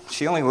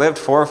 She only lived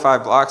 4 or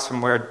 5 blocks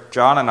from where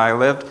John and I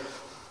lived.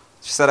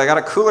 She said, I got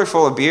a cooler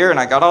full of beer, and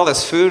I got all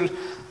this food.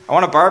 I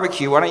want a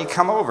barbecue. Why don't you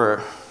come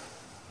over?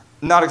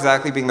 Not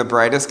exactly being the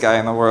brightest guy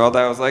in the world,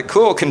 I was like,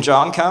 cool, can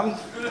John come?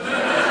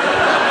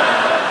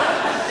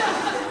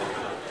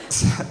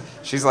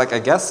 She's like, I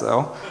guess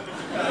so.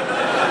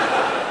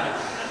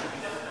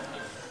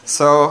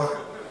 So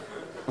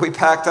we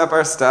packed up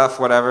our stuff,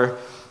 whatever,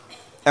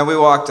 and we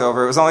walked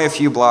over. It was only a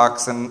few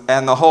blocks, and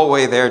the whole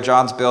way there,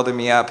 John's building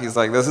me up. He's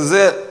like, this is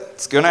it.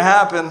 It's gonna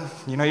happen.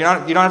 You know, you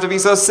don't have to be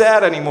so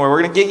sad anymore.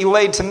 We're gonna get you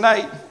laid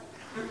tonight.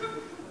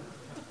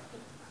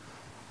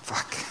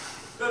 Fuck.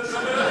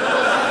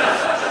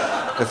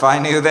 If I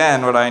knew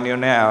then what I knew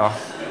now.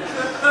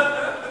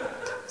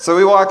 So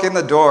we walk in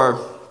the door,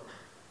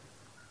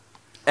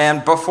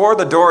 and before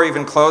the door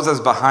even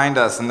closes behind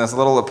us in this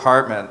little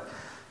apartment,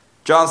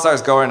 John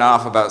starts going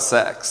off about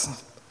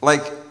sex.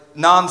 Like,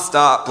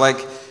 nonstop.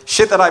 Like,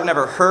 shit that I've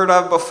never heard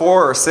of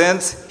before or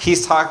since,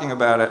 he's talking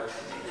about it.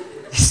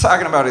 He's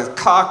talking about his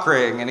cock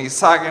ring, and he's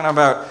talking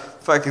about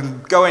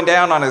fucking going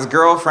down on his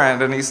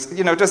girlfriend, and he's,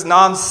 you know, just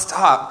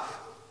nonstop.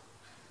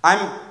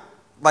 I'm,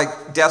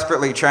 like,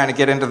 desperately trying to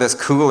get into this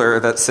cooler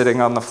that's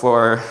sitting on the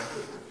floor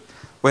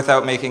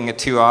without making it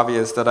too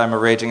obvious that I'm a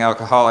raging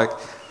alcoholic.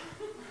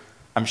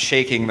 I'm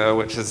shaking, though,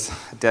 which is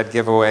a dead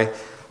giveaway.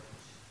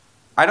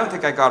 I don't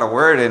think I got a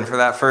word in for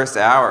that first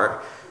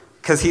hour,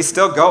 because he's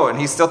still going.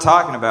 He's still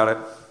talking about it.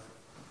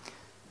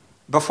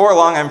 Before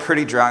long, I'm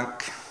pretty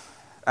drunk.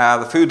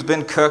 The food's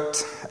been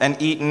cooked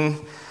and eaten,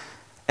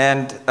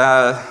 and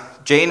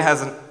Jane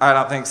hasn't, I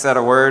don't think, said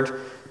a word.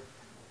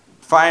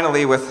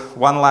 Finally, with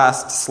one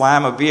last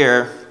slam of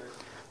beer,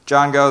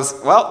 John goes,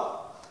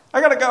 well, I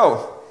gotta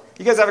go.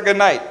 You guys have a good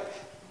night.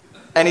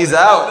 And he's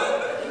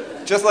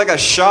out, just like a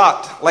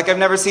shot. Like I've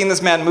never seen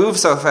this man move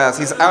so fast.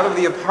 He's out of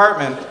the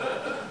apartment.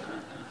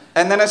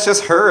 And then it's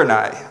just her and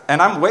I.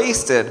 And I'm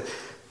wasted.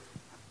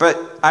 But,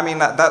 I mean,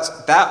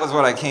 that was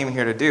what I came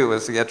here to do,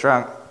 was to get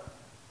drunk.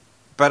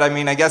 But, I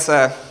mean, I guess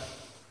a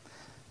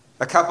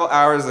couple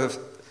hours of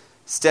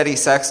steady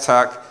sex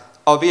talk,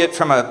 albeit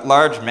from a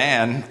large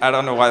man. I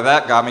don't know why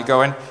that got me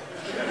going.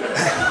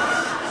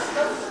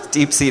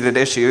 Deep-seated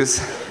issues.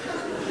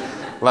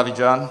 Love you,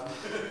 John.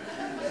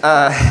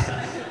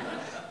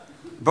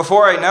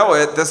 Before I know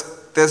it,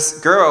 this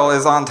girl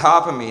is on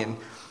top of me, and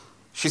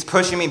she's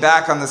pushing me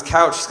back on this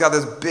couch. She's got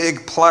this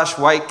big plush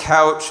white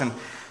couch, and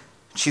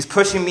she's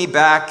pushing me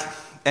back,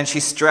 and she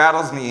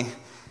straddles me.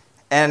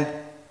 And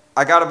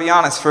I gotta be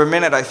honest, for a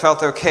minute I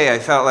felt okay. I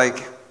felt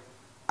like,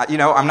 you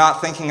know, I'm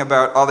not thinking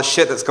about all the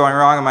shit that's going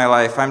wrong in my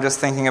life. I'm just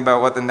thinking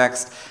about what the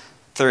next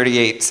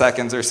 38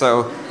 seconds or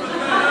so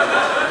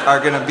are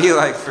gonna be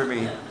like for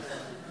me.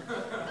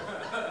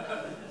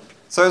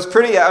 So I was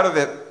pretty out of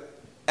it,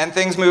 and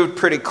things moved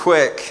pretty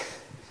quick.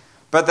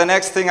 But the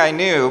next thing I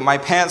knew, my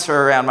pants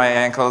were around my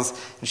ankles,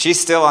 and she's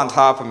still on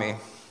top of me.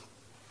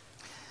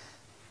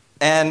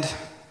 And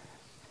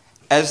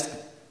as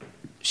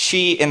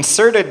she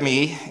inserted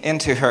me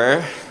into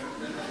her,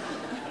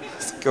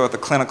 let's go with the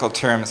clinical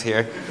terms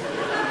here.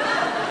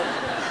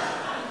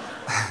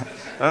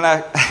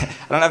 I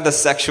don't have the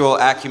sexual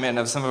acumen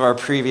of some of our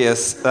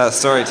previous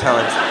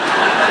storytellers.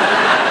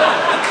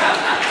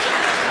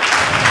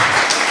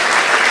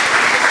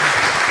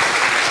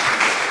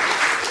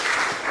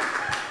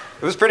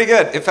 It was pretty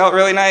good. It felt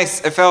really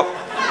nice. It felt...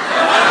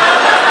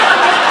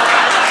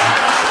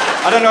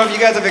 I don't know if you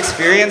guys have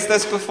experienced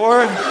this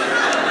before.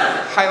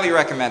 Highly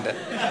recommend it.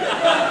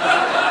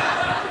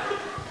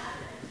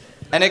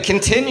 And it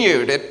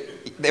continued.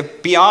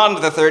 It beyond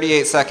the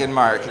 38-second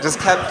mark. It just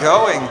kept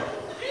going.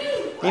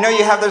 You know,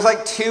 there's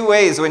like two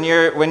ways when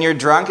you're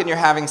drunk and you're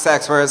having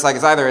sex, where it's like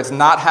it's either it's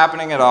not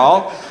happening at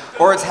all,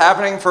 or it's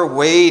happening for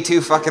way too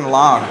fucking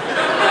long.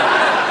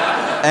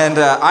 And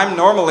I'm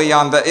normally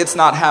on the it's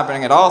not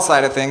happening at all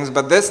side of things,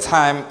 but this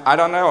time, I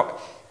don't know,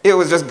 it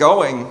was just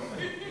going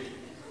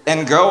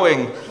and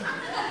going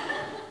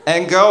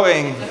and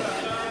going.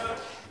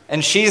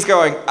 And she's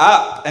going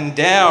up and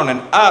down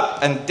and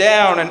up and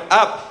down and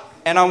up.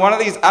 And on one of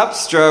these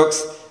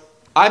upstrokes,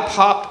 I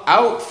popped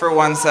out for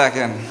 1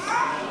 second.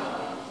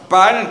 But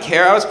I didn't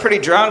care. I was pretty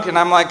drunk, and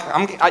I'm like,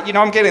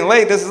 I'm getting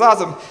laid. This is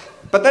awesome.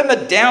 But then the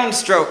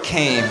downstroke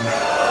came.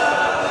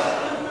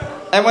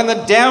 And when the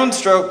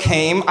downstroke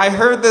came, I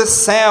heard this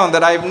sound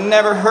that I've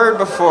never heard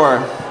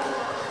before.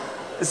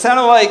 It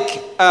sounded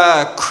like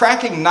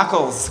cracking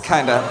knuckles,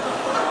 kind of.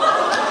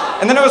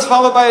 And then it was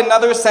followed by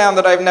another sound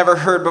that I've never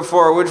heard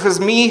before, which was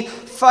me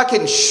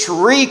fucking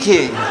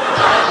shrieking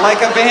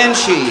like a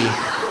banshee.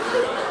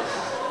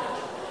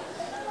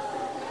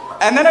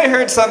 And then I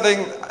heard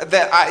something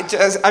that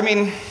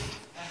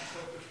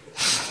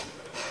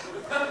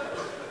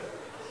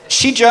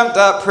she jumped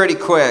up pretty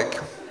quick.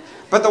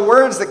 But the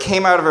words that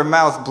came out of her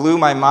mouth blew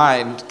my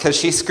mind, because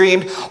she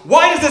screamed,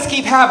 "Why does this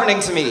keep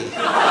happening to me?"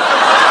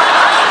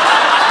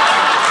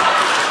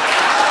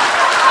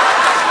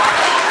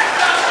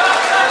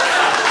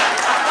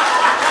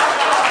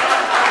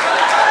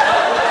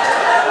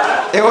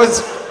 It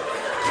was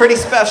pretty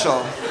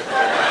special.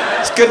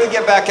 It's good to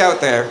get back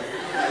out there.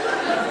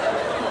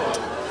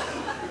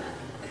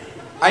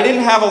 I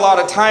didn't have a lot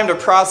of time to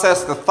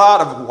process the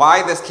thought of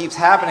why this keeps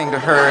happening to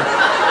her,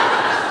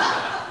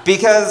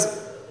 because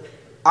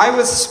I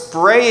was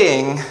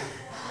spraying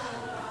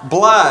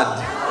blood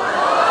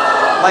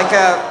like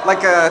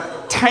a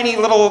tiny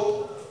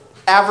little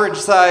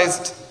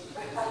average-sized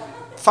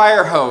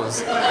fire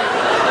hose.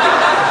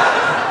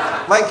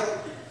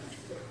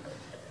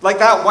 Like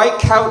that white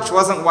couch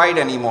wasn't white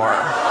anymore.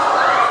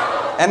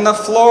 And the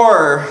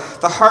floor,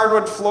 the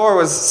hardwood floor,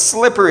 was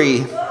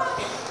slippery.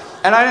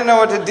 And I didn't know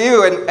what to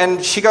do.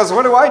 And she goes,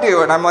 "What do I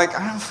do?" And I'm like,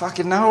 "I don't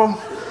fucking know."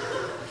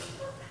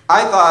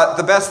 I thought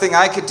the best thing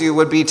I could do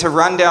would be to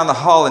run down the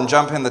hall and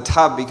jump in the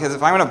tub, because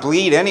if I'm going to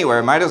bleed anywhere,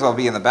 it might as well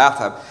be in the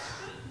bathtub.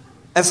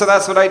 And so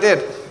that's what I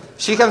did.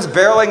 She comes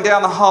barreling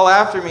down the hall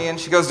after me, and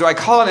she goes, "Do I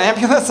call an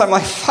ambulance?" I'm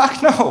like,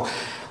 "Fuck no.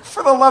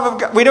 For the love of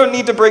God, we don't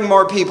need to bring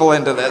more people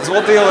into this.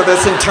 We'll deal with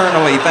this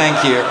internally,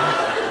 thank you."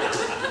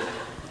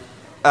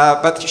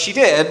 But she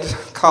did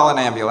call an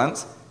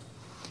ambulance.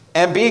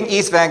 And being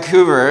East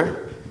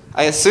Vancouver,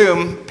 I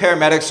assume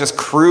paramedics just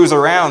cruise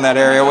around that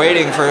area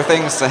waiting for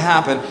things to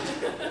happen.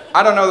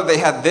 I don't know that they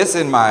had this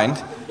in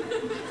mind,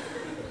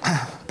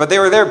 but they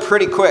were there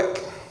pretty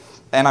quick,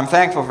 and I'm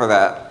thankful for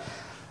that.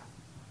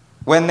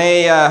 When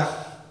they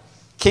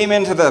came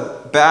into the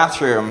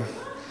bathroom,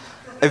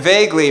 I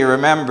vaguely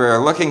remember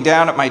looking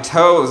down at my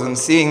toes and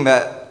seeing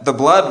that the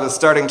blood was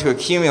starting to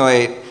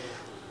accumulate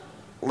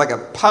like a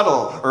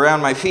puddle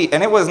around my feet,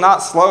 and it was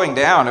not slowing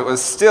down. It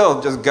was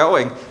still just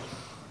going.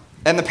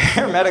 And the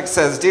paramedic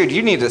says, "Dude,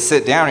 you need to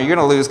sit down or you're going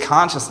to lose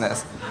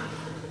consciousness."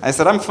 I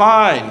said, "I'm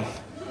fine."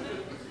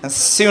 As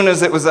soon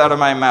as it was out of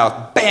my mouth,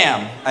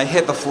 bam, I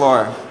hit the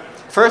floor.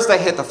 First I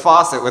hit the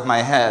faucet with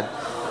my head,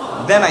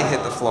 then I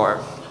hit the floor.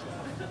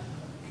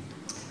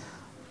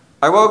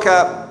 I woke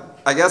up,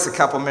 I guess a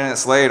couple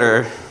minutes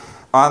later,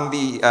 on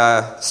the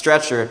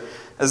stretcher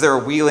as they were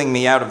wheeling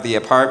me out of the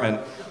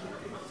apartment.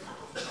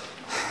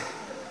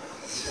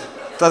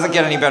 Doesn't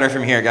get any better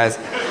from here, guys.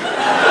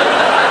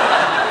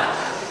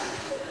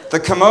 The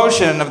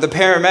commotion of the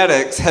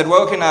paramedics had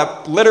woken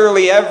up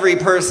literally every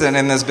person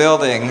in this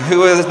building,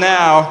 who is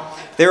now,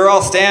 they were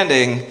all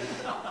standing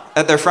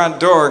at their front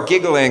door,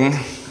 giggling,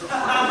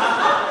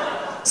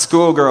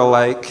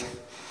 schoolgirl-like.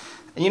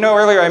 You know,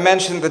 earlier I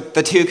mentioned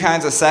the two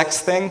kinds of sex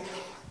thing.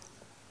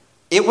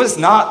 It was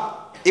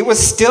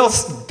still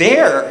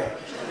there,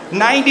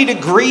 90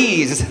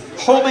 degrees,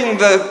 holding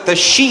the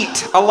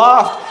sheet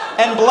aloft,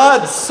 and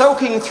blood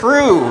soaking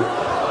through.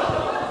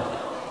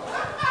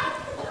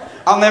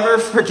 I'll never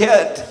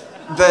forget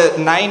the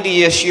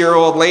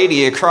 90-ish-year-old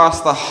lady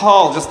across the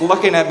hall just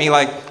looking at me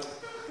like,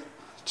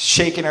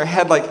 shaking her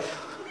head like,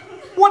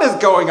 "What is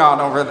going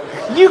on over there?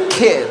 You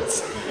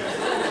kids."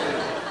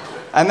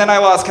 And then I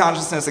lost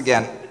consciousness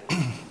again.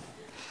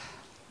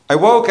 I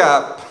woke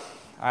up,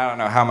 I don't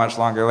know how much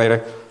longer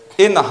later,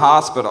 in the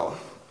hospital.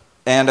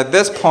 And at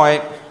this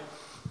point,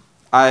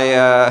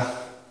 I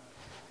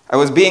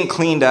was being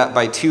cleaned up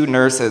by two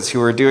nurses who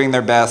were doing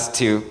their best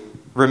to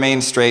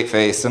remain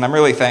straight-faced, and I'm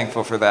really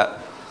thankful for that.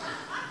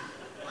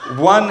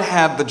 One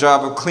had the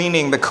job of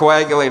cleaning the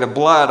coagulated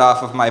blood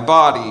off of my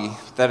body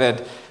that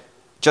had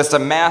just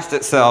amassed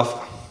itself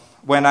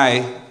when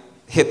I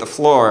hit the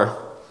floor.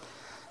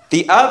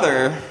 The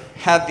other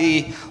had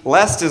the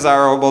less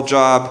desirable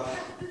job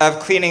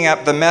of cleaning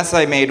up the mess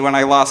I made when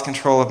I lost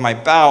control of my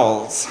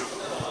bowels.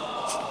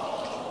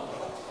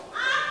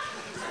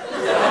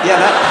 Yeah,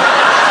 that...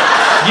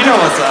 You know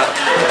what's up.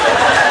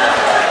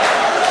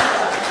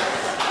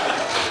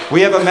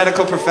 We have a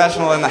medical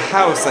professional in the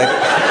house.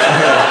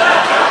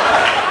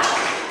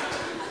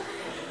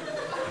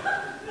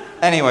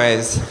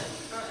 Anyways,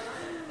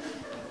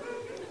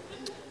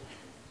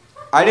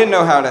 I didn't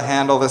know how to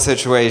handle the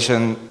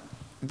situation.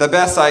 The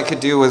best I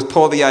could do was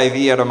pull the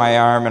IV out of my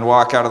arm and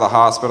walk out of the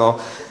hospital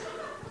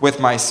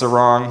with my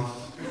sarong.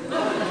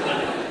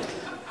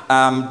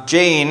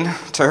 Jane,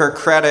 to her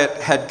credit,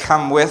 had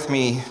come with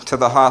me to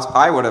the hospital.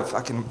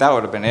 That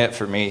would have been it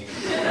for me.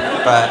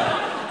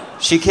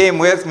 But she came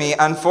with me.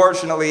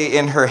 Unfortunately,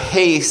 in her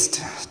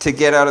haste to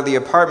get out of the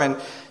apartment,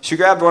 she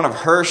grabbed one of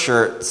her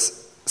shirts.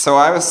 So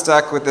I was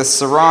stuck with this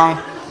sarong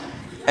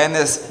and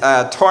this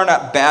torn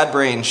up Bad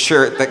Brain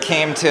shirt that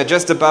came to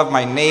just above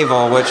my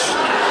navel, which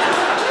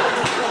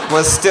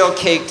was still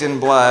caked in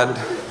blood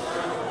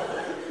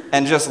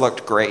and just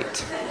looked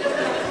great.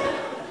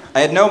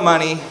 I had no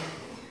money.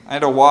 I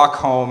had to walk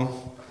home.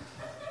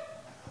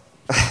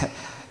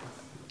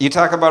 You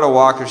talk about a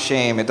walk of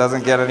shame. It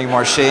doesn't get any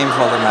more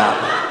shameful than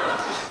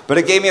that. But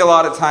it gave me a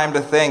lot of time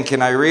to think,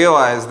 and I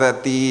realized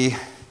that the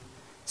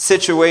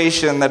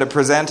situation that had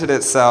presented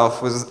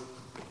itself was,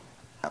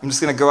 I'm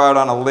just going to go out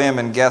on a limb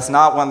and guess,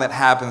 not one that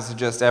happens to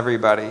just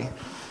everybody.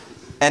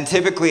 And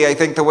typically, I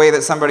think the way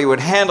that somebody would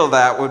handle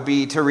that would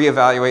be to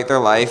reevaluate their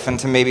life and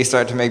to maybe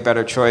start to make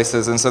better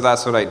choices, and so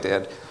that's what I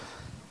did.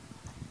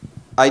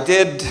 I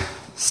did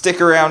stick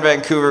around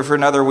Vancouver for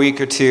another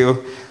week or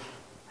two,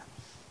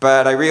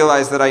 but I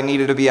realized that I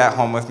needed to be at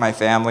home with my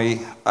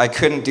family. I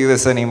couldn't do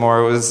this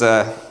anymore. It was,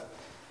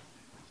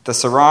 the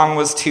sarong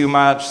was too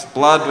much,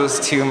 blood was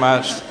too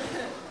much.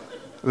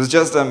 It was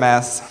just a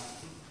mess.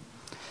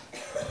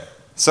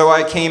 So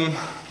I came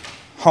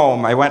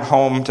home. I went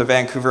home to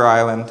Vancouver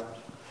Island.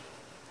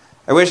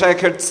 I wish I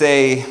could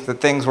say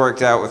that things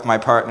worked out with my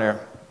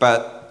partner,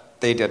 but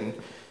they didn't.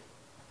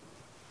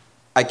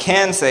 I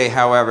can say,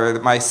 however,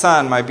 that my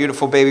son, my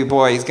beautiful baby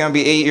boy, he's going to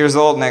be 8 years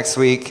old next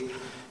week,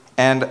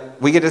 and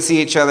we get to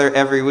see each other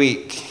every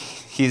week.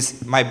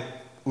 He's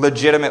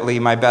legitimately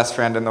my best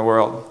friend in the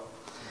world.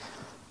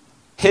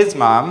 His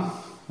mom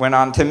went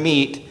on to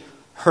meet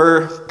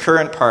her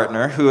current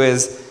partner, who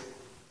is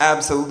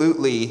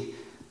absolutely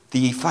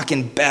the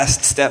fucking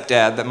best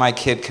stepdad that my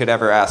kid could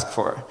ever ask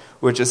for,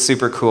 which is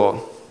super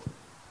cool.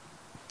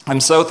 I'm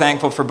so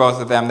thankful for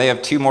both of them. They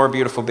have 2 more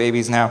beautiful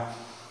babies now.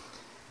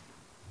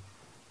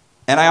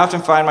 And I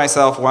often find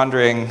myself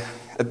wondering,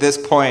 at this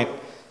point,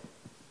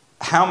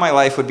 how my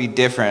life would be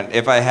different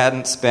if I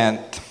hadn't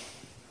spent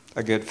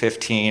a good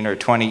 15 or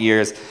 20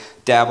 years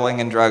dabbling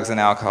in drugs and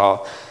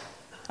alcohol.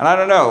 And I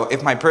don't know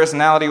if my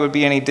personality would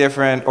be any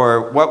different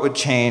or what would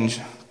change,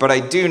 but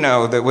I do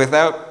know that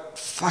without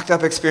fucked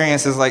up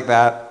experiences like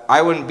that,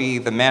 I wouldn't be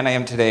the man I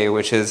am today,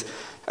 which is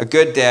a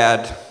good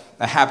dad,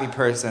 a happy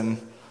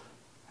person,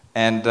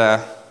 and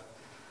a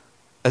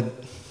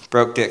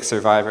broke dick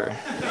survivor.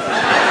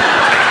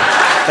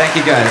 Thank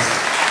you, guys.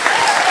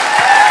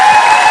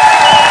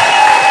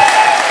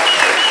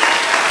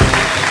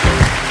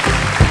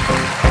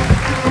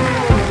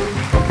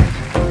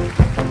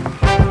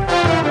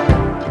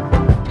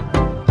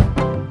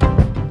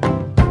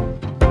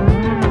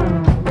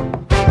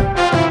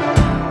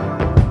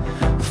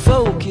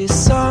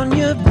 Focus on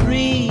your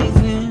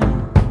breathing.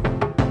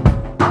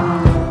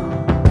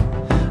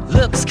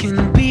 Looks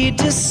can be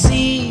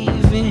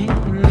deceiving.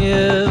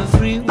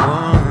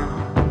 Everyone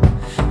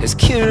has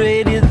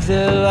curated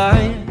their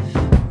life,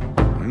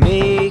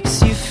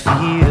 makes you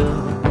feel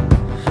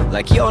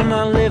like you're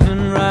not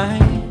living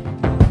right.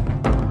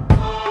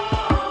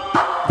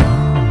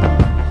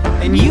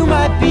 And you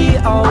might be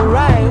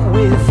alright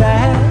with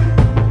that,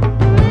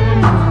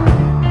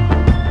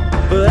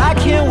 but I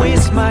can't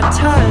waste my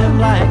time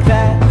like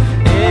that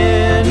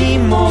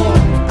anymore.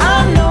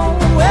 I know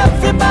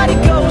everybody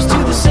goes to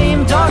the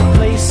same dark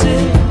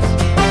places.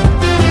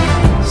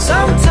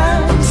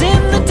 Sometimes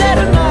in the dead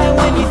of night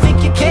when you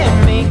think you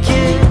can't make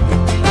it,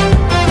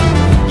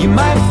 you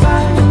might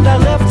find I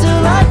left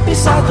a light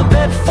beside the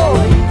bed for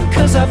you,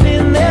 'cause I've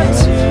been there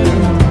too.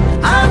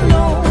 I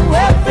know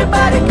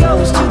everybody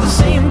goes to the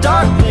same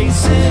dark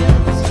places.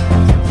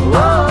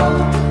 Whoa.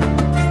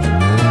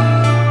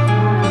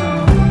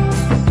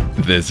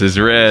 This is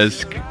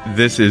Risk.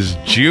 This is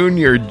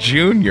Junior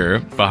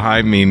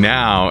behind me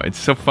now. It's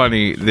so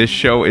funny. This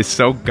show is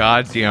so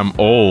goddamn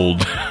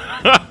old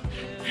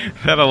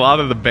that a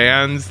lot of the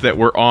bands that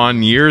were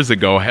on years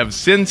ago have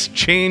since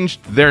changed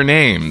their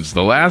names.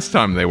 The last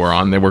time they were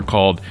on, they were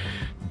called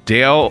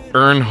Dale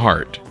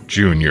Earnhardt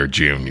Jr.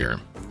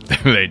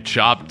 They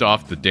chopped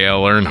off the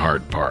Dale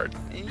Earnhardt part.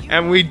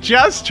 And we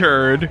just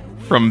heard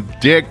from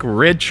Dick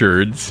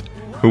Richards,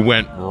 who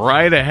went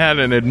right ahead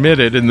and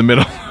admitted in the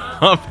middle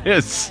of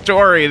his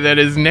story that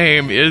his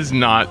name is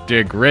not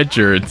Dick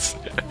Richards.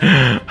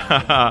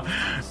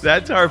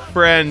 That's our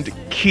friend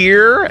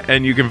Kier,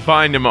 and you can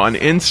find him on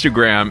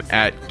Instagram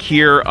at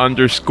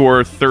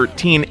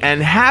Kier_13.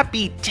 And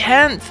happy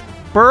 10th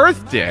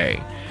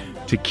birthday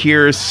to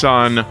Kier's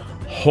son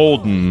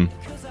Holden,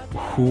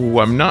 who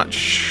I'm not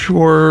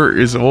sure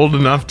is old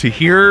enough to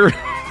hear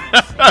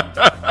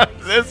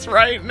this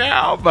right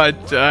now,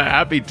 but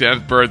happy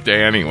 10th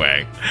birthday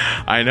anyway.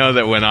 I know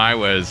that when I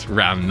was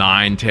around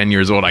 9, 10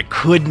 years old, I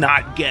could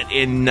not get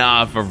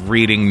enough of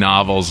reading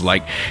novels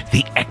like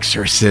The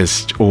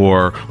Exorcist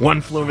or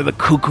One Flew Over the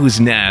Cuckoo's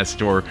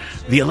Nest or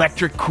The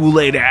Electric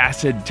Kool-Aid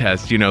Acid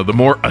Test, the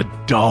more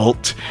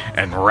adult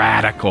and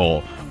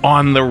radical,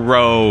 On the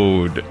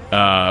Road,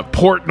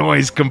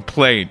 Portnoy's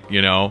Complaint,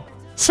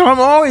 So I'm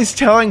always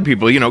telling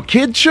people,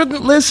 kids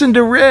shouldn't listen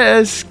to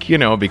Risk,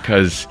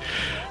 because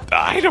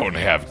I don't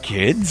have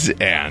kids,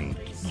 and,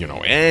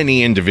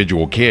 any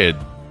individual kid,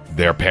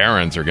 their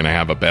parents are going to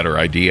have a better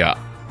idea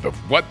of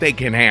what they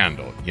can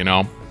handle,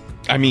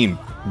 I mean,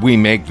 we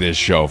make this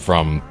show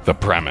from the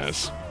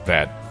premise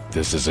that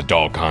this is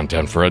adult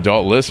content for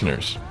adult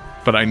listeners.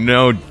 But I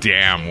know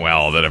damn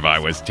well that if I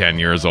was 10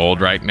 years old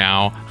right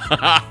now,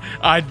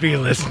 I'd be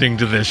listening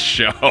to this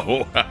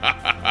show.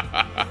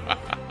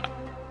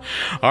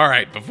 All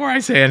right, before I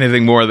say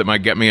anything more that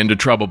might get me into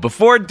trouble,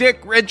 before Dick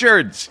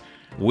Richards,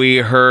 we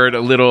heard a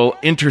little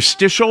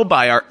interstitial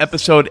by our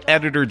episode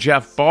editor,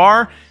 Jeff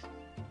Barr.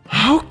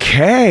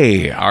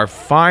 Okay, our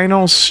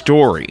final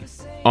story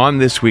on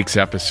this week's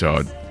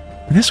episode.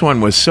 This one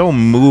was so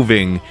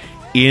moving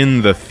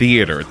in the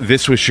theater.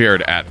 This was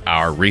shared at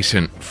our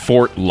recent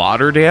Fort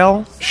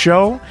Lauderdale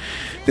show.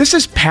 This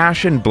is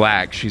Passion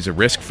Black. She's a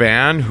Risk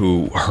fan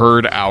who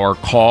heard our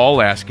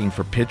call asking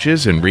for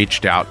pitches and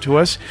reached out to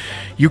us.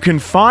 You can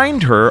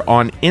find her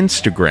on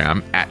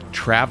Instagram at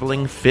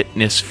Traveling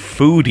Fitness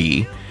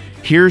Foodie.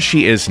 Here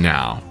she is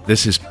now.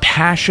 This is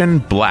Passion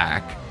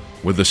Black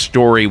with a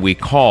story we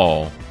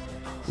call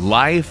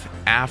Life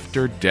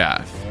After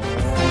Death.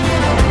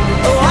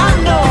 Oh, I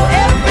know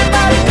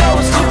everybody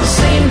goes to the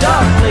same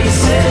dark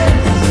places.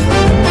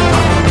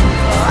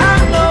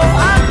 I know,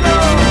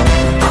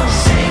 the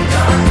same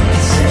dark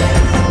places.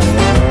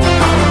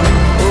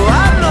 Oh, I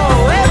know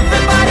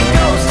everybody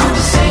goes to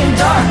the same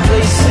dark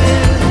places.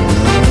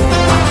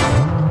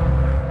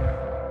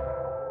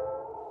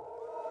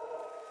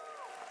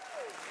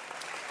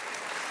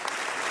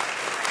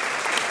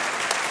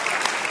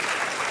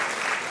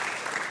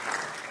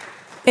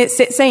 It's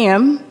 6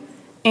 a.m.,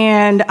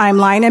 and I'm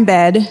lying in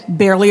bed,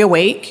 barely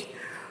awake,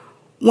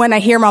 when I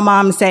hear my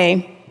mom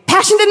say,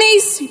 "Passion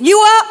Denise,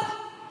 you up?"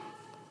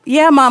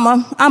 "Yeah,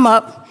 Mama, I'm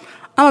up.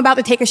 I'm about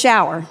to take a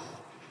shower."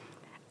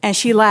 And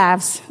she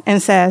laughs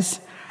and says,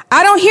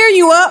 "I don't hear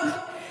you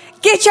up.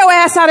 Get your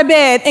ass out of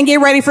bed and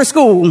get ready for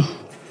school."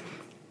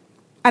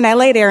 And I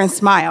lay there and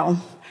smile,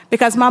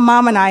 because my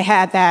mom and I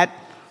had that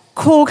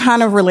cool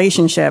kind of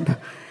relationship,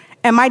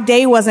 and my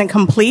day wasn't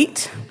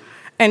complete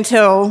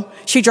until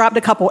she dropped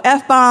a couple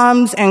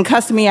F-bombs and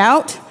cussed me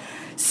out.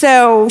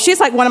 So she's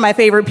like one of my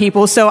favorite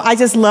people, so I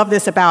just love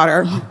this about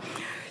her.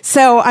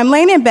 So I'm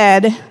laying in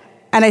bed,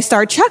 and I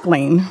start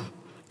chuckling,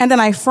 and then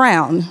I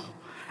frown,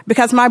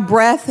 because my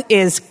breath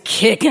is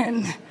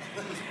kicking.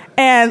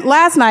 And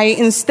last night,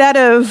 instead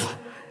of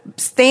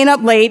staying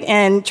up late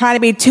and trying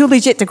to be too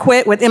legit to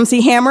quit with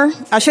MC Hammer,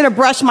 I should have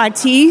brushed my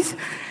teeth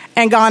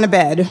and gone to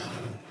bed.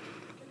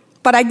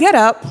 But I get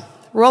up,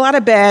 roll out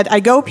of bed,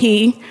 I go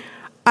pee,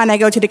 and I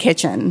go to the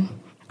kitchen.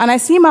 And I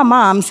see my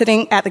mom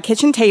sitting at the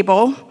kitchen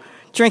table,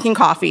 drinking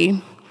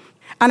coffee.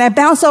 And I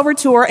bounce over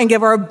to her and give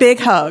her a big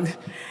hug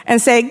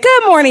and say,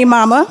 "Good morning,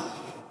 Mama."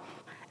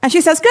 And she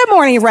says, "Good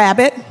morning,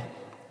 Rabbit."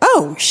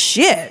 "Oh,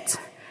 shit.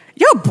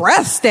 Your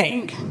breath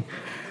stink.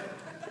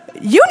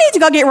 You need to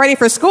go get ready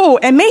for school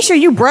and make sure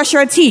you brush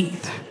your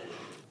teeth."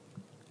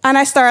 And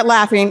I start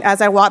laughing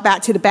as I walk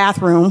back to the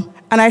bathroom.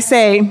 And I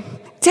say,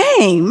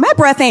 "Dang, my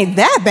breath ain't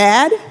that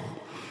bad."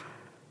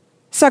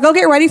 So I go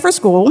get ready for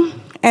school,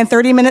 and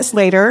 30 minutes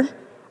later,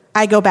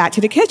 I go back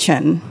to the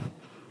kitchen.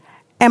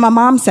 And my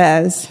mom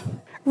says,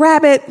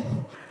 "Rabbit,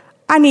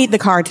 I need the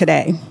car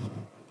today."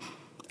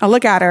 I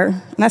look at her,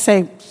 and I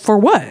say, "For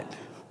what?"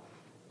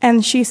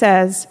 And she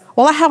says,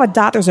 "Well, I have a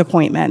doctor's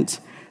appointment,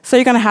 so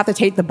you're going to have to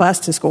take the bus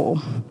to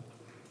school."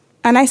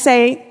 And I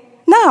say,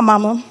 "Nah,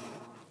 Mama,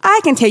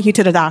 I can take you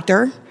to the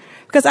doctor,"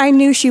 because I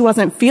knew she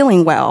wasn't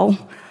feeling well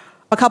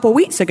a couple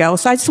weeks ago,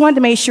 so I just wanted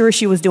to make sure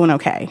she was doing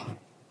okay.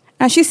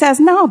 And she says,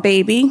 "No,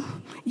 baby,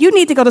 you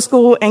need to go to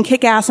school and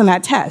kick ass on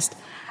that test.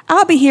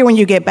 I'll be here when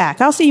you get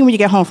back. I'll see you when you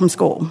get home from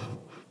school."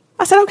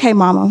 I said, "Okay,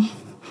 Mama,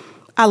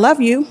 I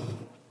love you."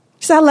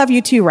 She said, "I love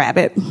you too,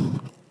 Rabbit."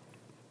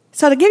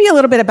 So to give you a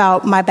little bit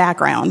about my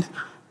background,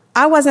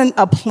 I wasn't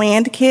a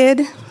planned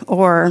kid,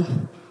 or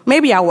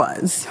maybe I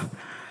was.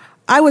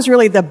 I was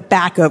really the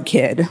backup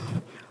kid.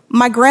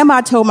 My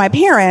grandma told my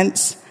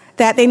parents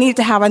that they needed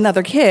to have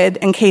another kid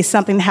in case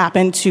something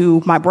happened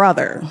to my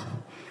brother.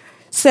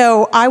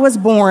 So I was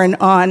born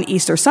on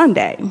Easter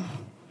Sunday,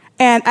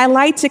 and I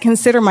like to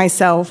consider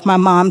myself my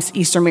mom's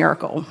Easter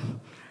miracle.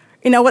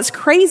 What's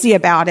crazy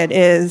about it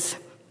is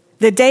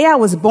the day I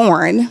was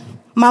born,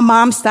 my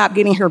mom stopped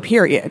getting her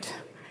period.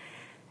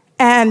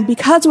 And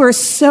because we're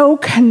so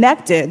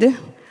connected,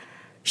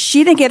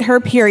 she didn't get her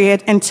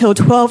period until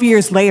 12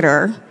 years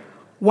later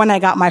when I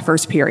got my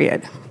first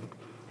period.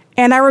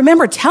 And I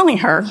remember telling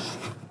her,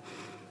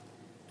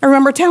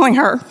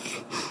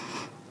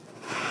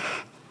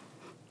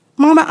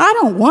 Mama, I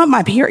don't want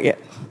my period.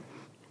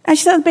 And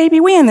she says, baby,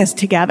 we in this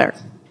together.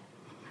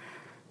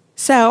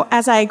 So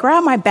as I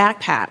grab my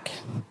backpack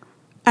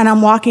and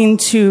I'm walking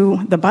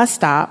to the bus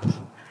stop,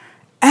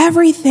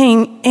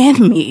 everything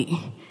in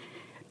me,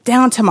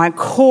 down to my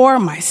core,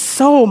 my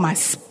soul, my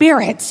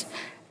spirit,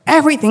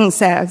 everything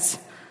says,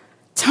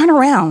 turn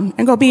around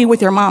and go be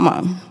with your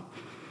mama.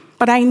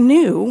 But I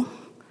knew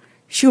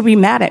she would be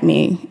mad at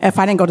me if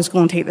I didn't go to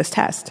school and take this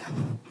test.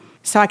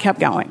 So I kept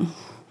going.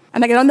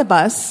 And I get on the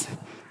bus,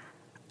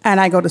 and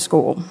I go to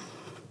school.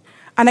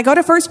 And I go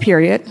to first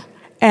period,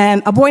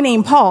 and a boy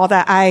named Paul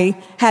that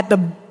I had the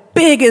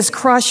biggest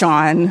crush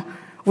on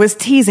was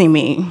teasing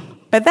me.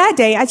 But that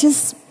day, I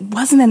just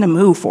wasn't in the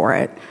mood for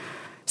it.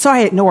 So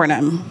I ignored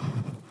him.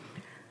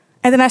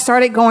 And then I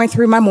started going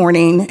through my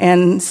morning,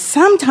 and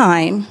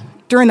sometime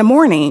during the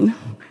morning,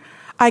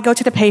 I go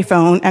to the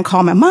payphone and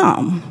call my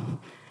mom.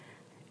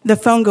 The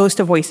phone goes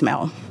to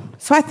voicemail.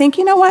 So I think,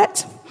 you know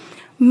what?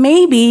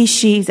 Maybe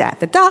she's at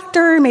the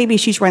doctor. Maybe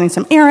she's running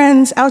some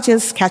errands. I'll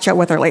just catch up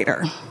with her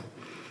later.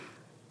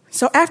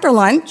 So after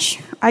lunch,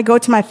 I go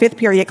to my 5th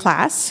period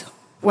class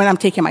when I'm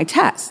taking my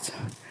test.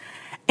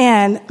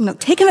 And I'm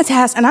taking the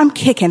test, and I'm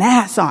kicking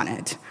ass on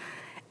it.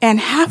 And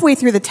halfway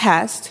through the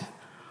test,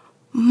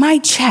 my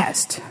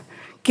chest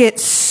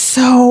gets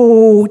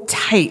so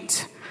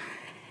tight.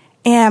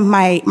 And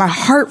my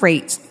heart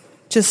rate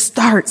just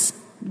starts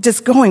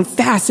just going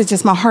fast. It's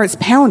just my heart's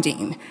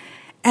pounding.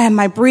 And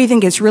my breathing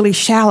gets really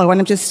shallow, and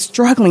I'm just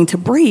struggling to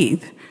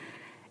breathe.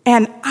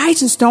 And I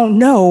just don't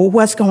know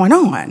what's going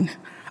on.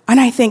 And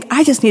I think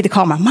I just need to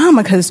call my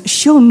mama because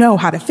she'll know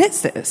how to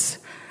fix this.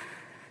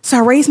 So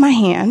I raise my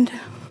hand,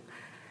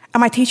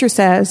 and my teacher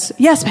says,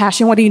 yes,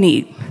 Passion, what do you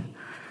need?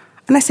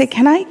 And I say,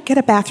 can I get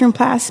a bathroom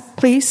pass,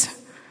 please?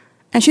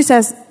 And she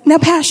says, now,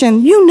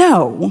 Passion, you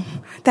know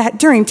that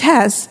during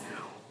tests,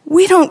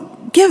 we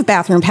don't give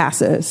bathroom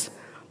passes.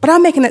 But I'll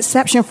make an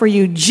exception for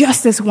you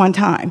just this one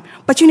time.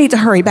 But you need to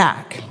hurry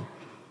back.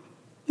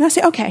 And I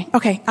say, okay,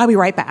 I'll be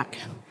right back.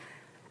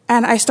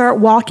 And I start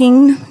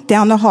walking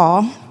down the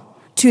hall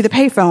to the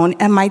payphone,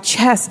 and my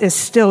chest is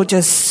still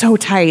just so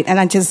tight, and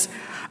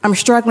I'm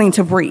struggling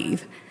to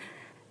breathe.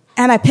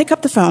 And I pick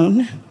up the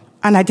phone,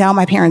 and I dial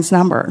my parents'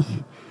 number.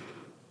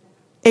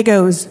 It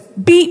goes,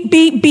 beep,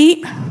 beep,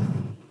 beep.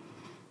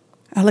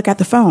 I look at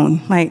the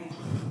phone, like,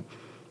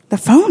 the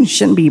phone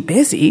shouldn't be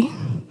busy.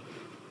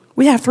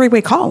 We have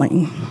 3-way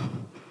calling.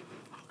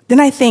 Then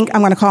I think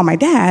I'm going to call my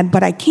dad,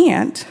 but I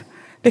can't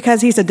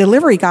because he's a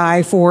delivery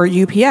guy for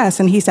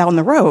UPS, and he's out on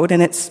the road,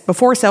 and it's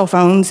before cell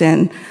phones,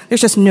 and there's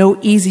just no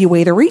easy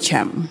way to reach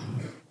him.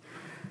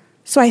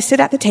 So I sit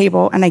at the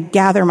table, and I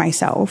gather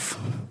myself,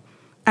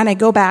 and I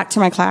go back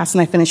to my class,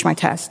 and I finish my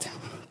test.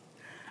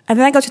 And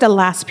then I go to the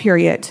last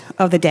period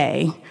of the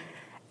day,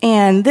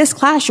 and this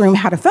classroom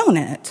had a phone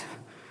in it.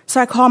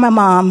 So I call my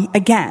mom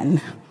again,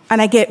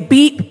 and I get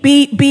beep,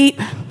 beep, beep.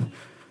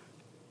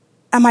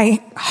 And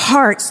my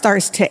heart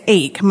starts to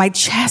ache. My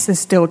chest is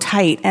still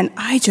tight, and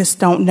I just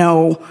don't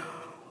know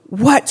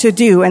what to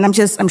do. And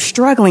I'm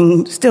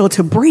struggling still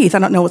to breathe. I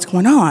don't know what's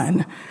going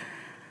on.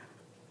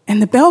 And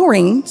the bell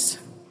rings,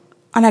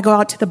 and I go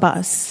out to the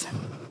bus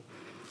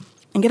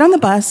and get on the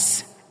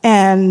bus,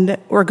 and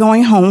we're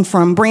going home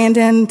from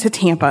Brandon to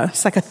Tampa.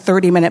 It's like a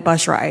 30-minute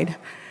bus ride.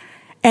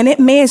 And it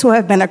may as well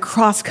have been a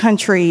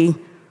cross-country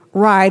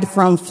ride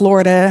from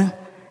Florida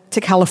to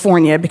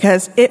California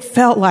because it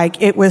felt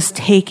like it was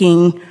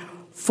taking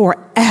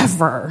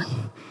forever.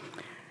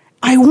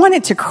 I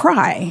wanted to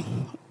cry,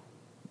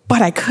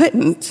 but I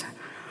couldn't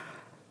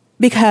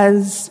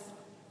because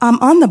I'm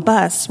on the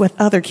bus with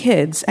other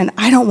kids and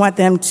I don't want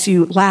them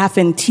to laugh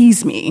and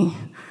tease me.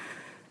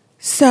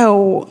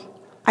 So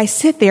I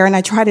sit there and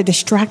I try to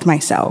distract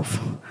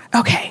myself.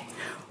 Okay,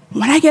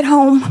 when I get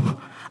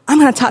home, I'm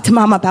going to talk to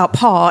Mom about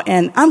Paul,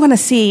 and I'm going to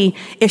see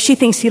if she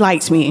thinks he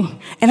likes me.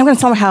 And I'm going to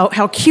tell her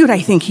how cute I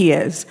think he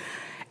is.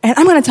 And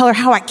I'm going to tell her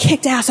how I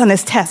kicked ass on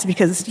this test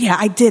because, yeah,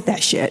 I did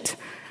that shit.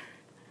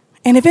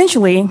 And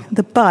eventually,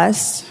 the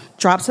bus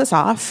drops us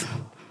off,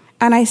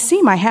 and I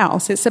see my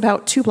house. It's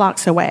about 2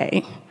 blocks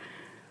away.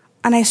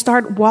 And I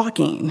start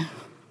walking,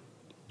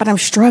 but I'm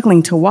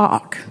struggling to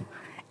walk.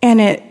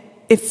 And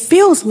it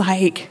feels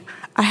like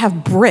I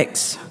have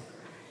bricks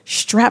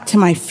strapped to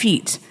my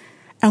feet.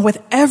 And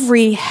with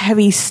every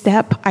heavy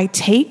step I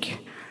take,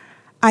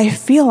 I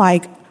feel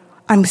like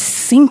I'm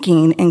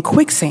sinking in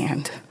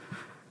quicksand.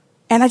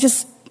 And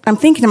I'm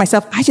thinking to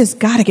myself, I just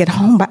got to get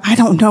home, but I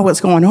don't know what's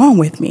going on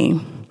with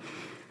me.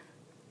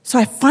 So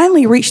I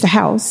finally reach the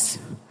house.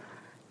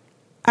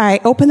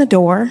 I open the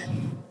door, and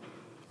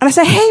I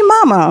say, hey,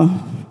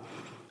 Mama.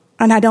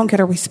 And I don't get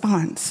a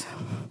response.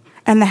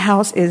 And the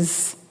house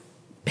is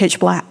pitch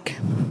black.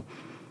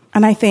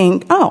 And I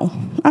think, oh,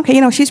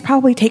 okay, she's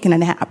probably taking a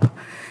nap.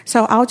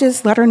 So I'll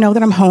just let her know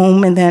that I'm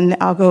home, and then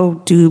I'll go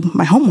do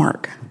my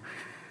homework.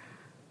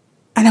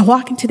 And I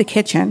walk into the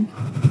kitchen.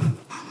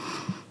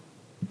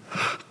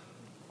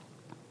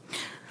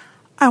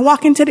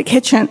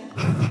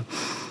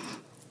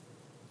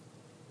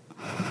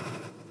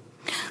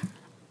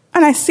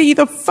 And I see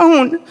the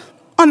phone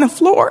on the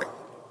floor.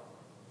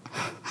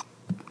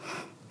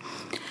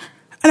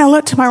 And I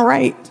look to my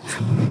right,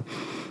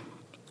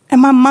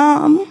 and my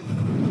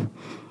mom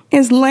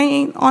is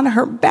laying on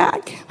her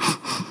back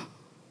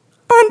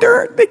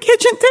under the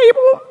kitchen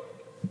table,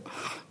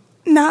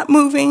 not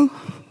moving.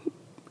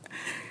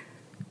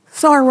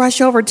 So I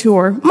rush over to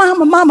her.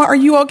 Mama, are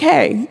you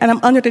okay? And I'm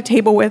under the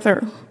table with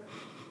her.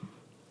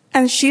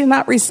 And she's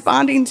not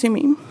responding to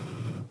me.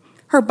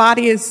 Her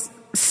body is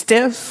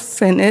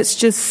stiff and it's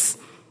just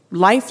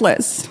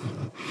lifeless.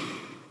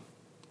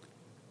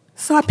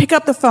 So I pick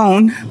up the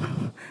phone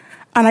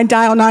and I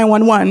dial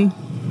 911.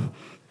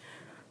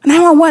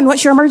 911,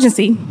 what's your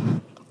emergency?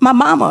 My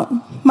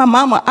mama,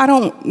 I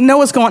don't know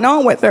what's going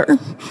on with her.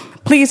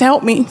 Please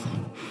help me.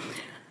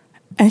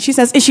 And she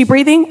says, is she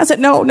breathing? I said,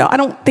 no, I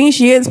don't think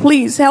she is.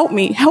 Please help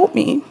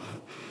me.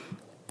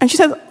 And she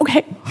says,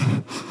 okay,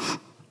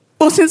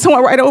 we'll send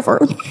someone right over.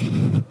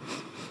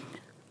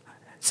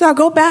 So I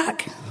go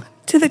back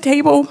to the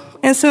table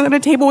and sit at the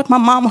table with my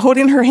mom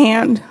holding her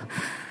hand,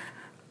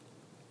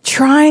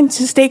 trying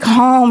to stay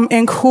calm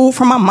and cool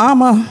for my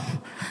mama.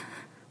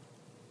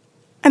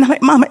 And I'm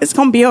like, Mama, it's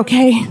going to be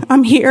okay.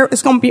 I'm here.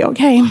 It's going to be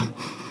okay.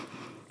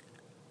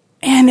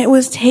 And it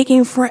was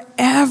taking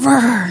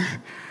forever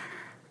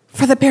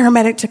for the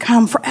paramedic to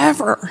come,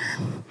 forever.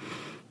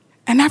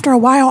 And after a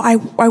while, I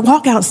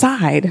walk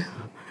outside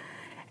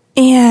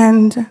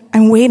and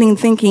I'm waiting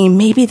thinking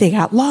maybe they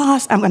got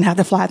lost. I'm going to have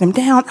to fly them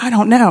down. I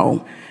don't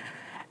know.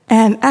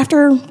 And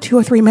after 2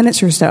 or 3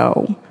 minutes or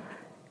so,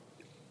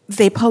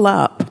 they pull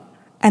up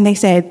and they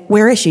said,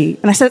 where is she?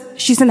 And I said,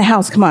 she's in the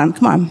house. Come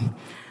on.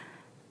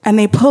 And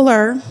they pull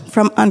her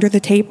from under the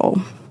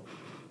table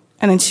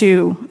and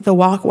into the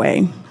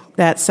walkway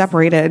that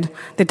separated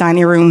the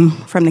dining room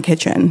from the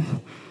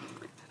kitchen.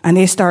 And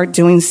they start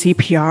doing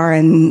CPR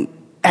and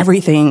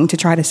everything to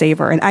try to save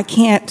her. And I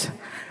can't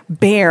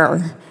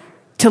bear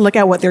to look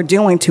at what they're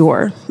doing to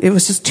her. It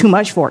was just too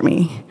much for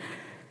me.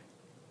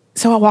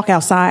 So I walk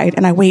outside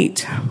and I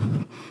wait.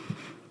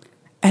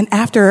 And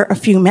after a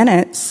few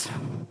minutes,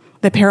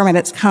 the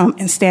paramedics come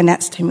and stand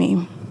next to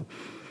me.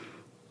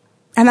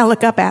 And I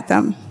look up at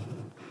them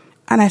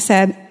and I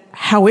said,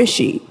 how is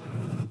she?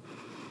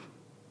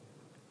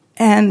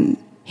 And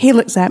he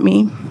looks at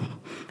me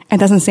and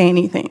doesn't say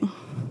anything.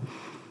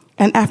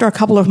 And after a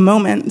couple of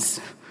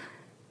moments,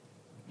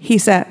 he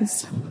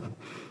says,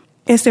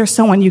 is there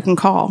someone you can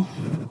call?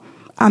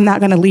 I'm not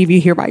going to leave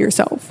you here by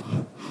yourself.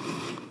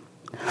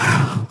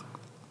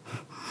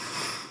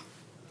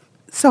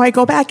 So I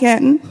go back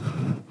in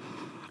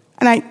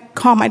and I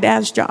call my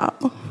dad's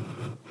job.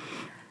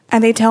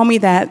 And they tell me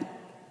that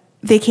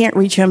they can't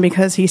reach him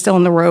because he's still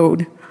on the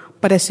road.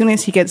 But as soon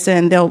as he gets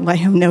in, they'll let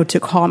him know to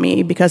call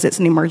me because it's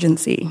an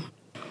emergency.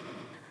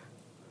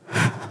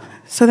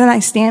 So then I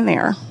stand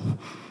there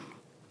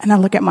and I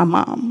look at my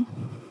mom.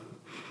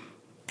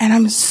 And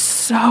I'm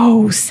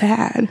so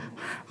sad.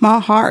 My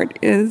heart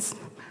is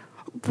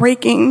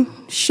breaking,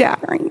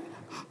 shattering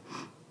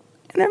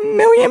in a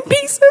million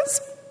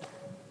pieces.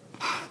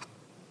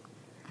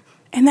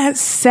 And that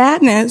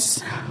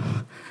sadness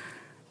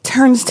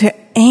turns to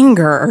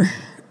anger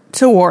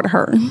toward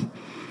her.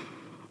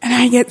 And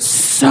I get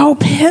so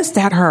pissed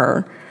at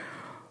her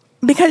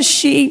because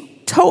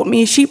she told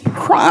me, she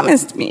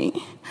promised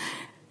me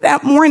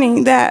that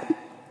morning that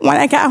when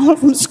I got home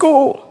from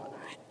school,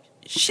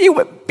 she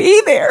would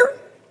be there.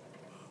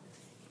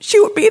 She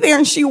would be there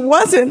and she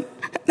wasn't.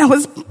 And I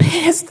was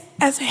pissed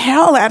as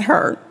hell at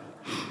her.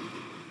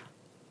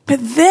 But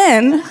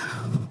then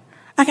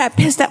I got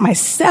pissed at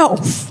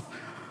myself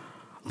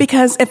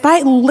because if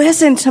I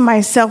listened to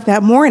myself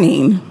that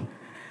morning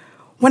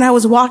when I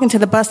was walking to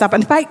the bus stop,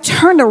 and if I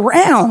turned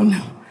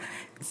around,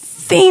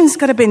 things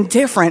could have been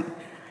different.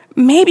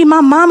 Maybe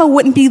my mama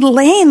wouldn't be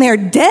laying there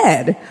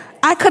dead.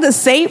 I could have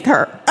saved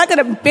her. I could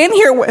have been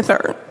here with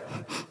her.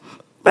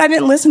 But I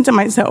didn't listen to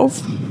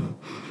myself.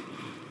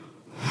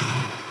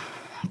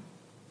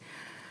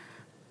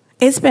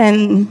 It's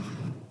been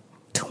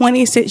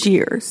 26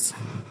 years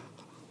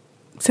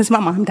since my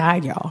mom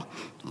died, y'all.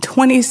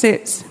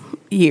 26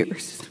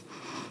 years.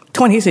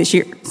 26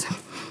 years.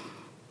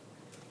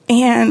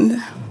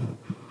 And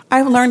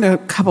I've learned a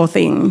couple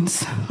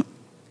things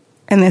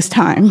in this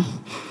time.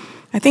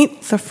 I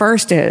think the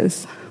first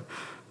is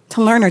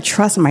to learn to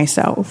trust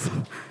myself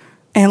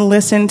and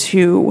listen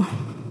to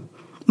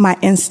my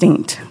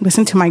instinct,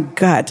 listen to my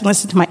gut,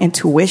 listen to my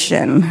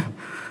intuition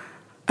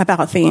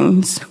about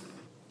things.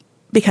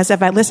 Because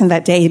if I listened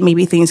that day,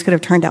 maybe things could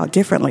have turned out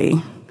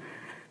differently.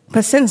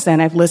 But since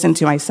then, I've listened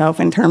to myself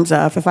in terms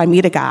of if I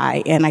meet a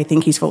guy and I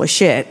think he's full of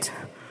shit,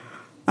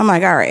 I'm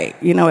like, all right,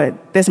 you know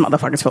what? This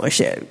motherfucker's full of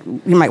shit.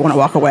 You might want to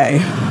walk away.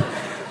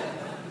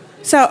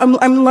 So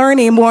I'm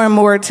learning more and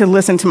more to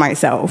listen to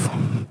myself.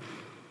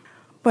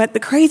 But the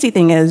crazy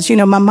thing is,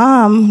 my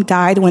mom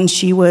died when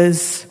she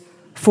was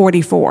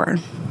 44.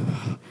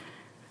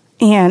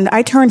 And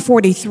I turned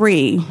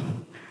 43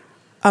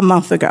 a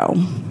month ago.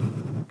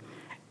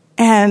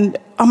 And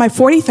on my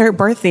 43rd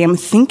birthday, I'm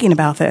thinking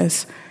about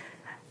this.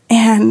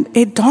 And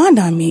it dawned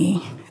on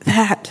me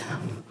that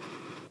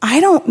I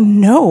don't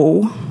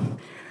know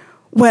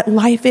what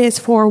life is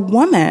for a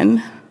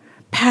woman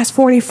past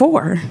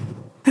 44. I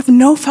have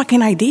no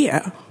fucking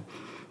idea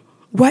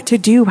what to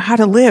do, how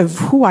to live,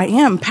 who I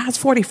am past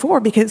 44,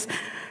 because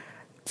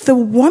the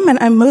woman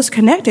I'm most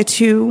connected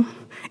to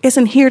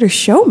isn't here to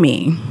show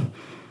me.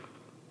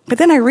 But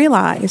then I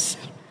realized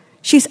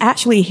she's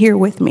actually here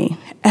with me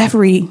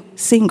every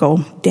single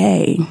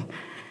day.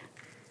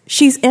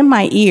 She's in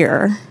my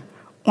ear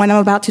when I'm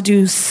about to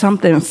do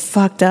something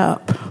fucked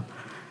up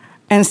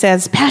and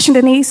says, Passion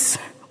Denise,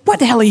 what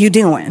the hell are you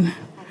doing?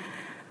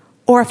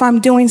 Or if I'm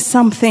doing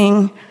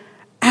something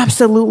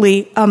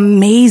absolutely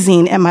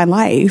amazing in my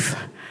life,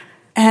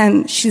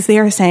 and she's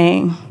there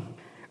saying,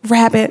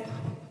 Rabbit,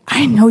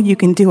 I know you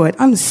can do it.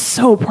 I'm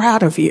so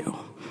proud of you.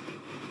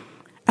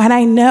 And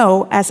I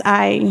know as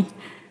I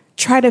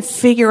try to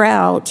figure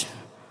out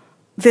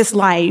this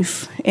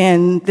life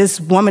and this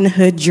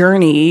womanhood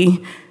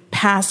journey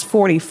past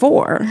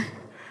 44,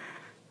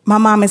 my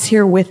mom is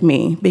here with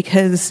me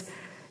because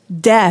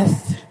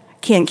death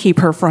can't keep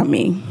her from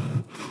me.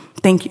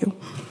 Thank you.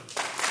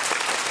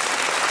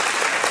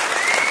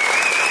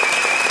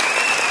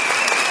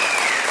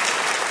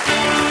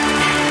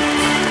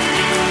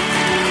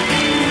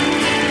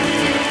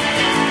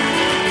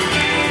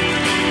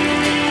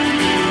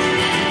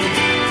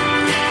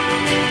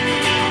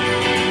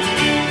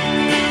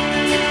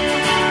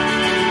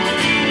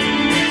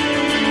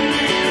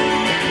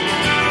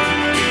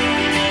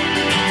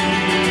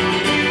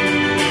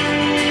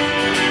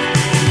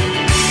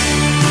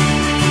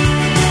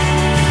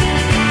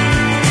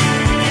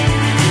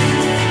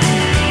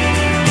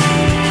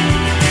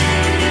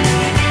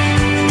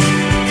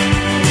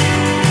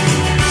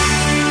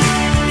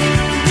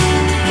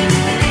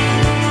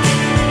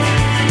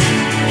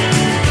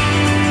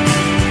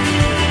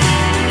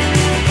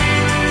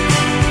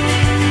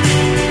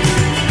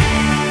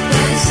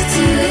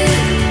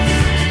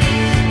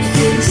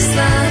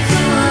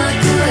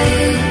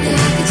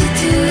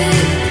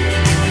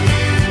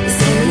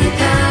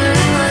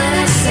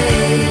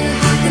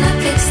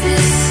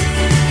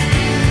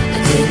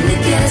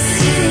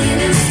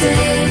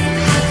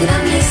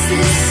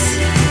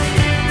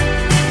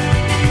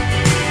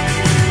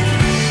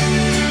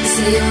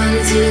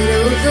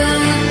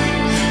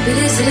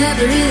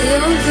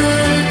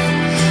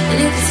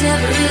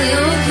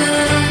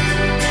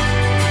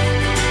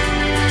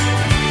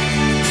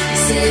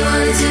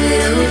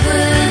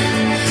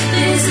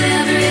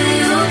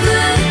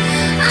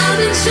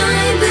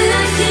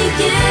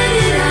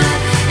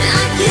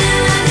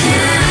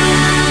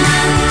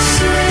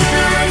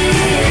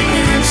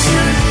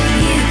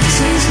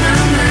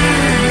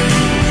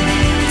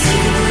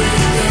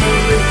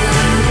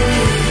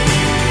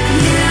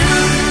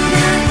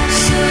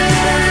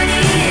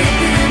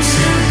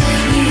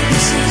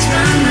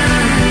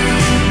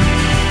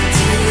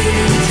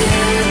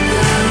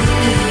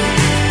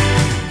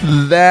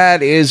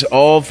 That is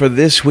all for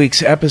this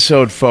week's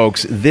episode,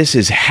 folks. This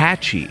is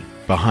Hatchie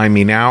behind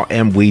me now,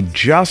 and we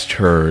just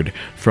heard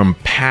from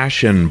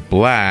Passion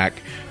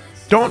Black.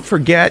 Don't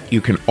forget,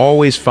 you can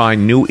always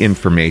find new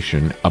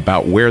information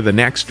about where the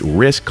next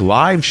Risk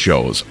Live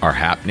shows are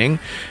happening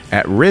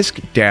at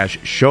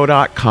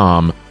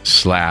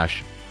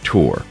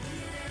risk-show.com/tour.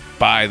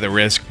 Buy the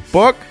Risk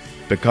book,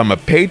 become a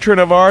patron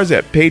of ours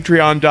at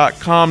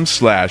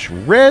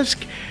patreon.com/risk,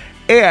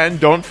 and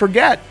don't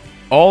forget,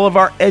 all of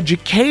our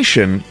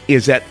education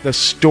is at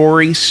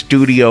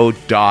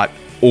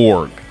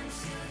thestorystudio.org.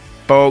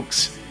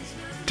 Folks,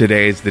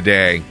 today's the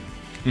day.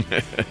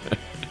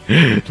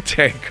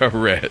 Take a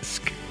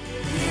risk.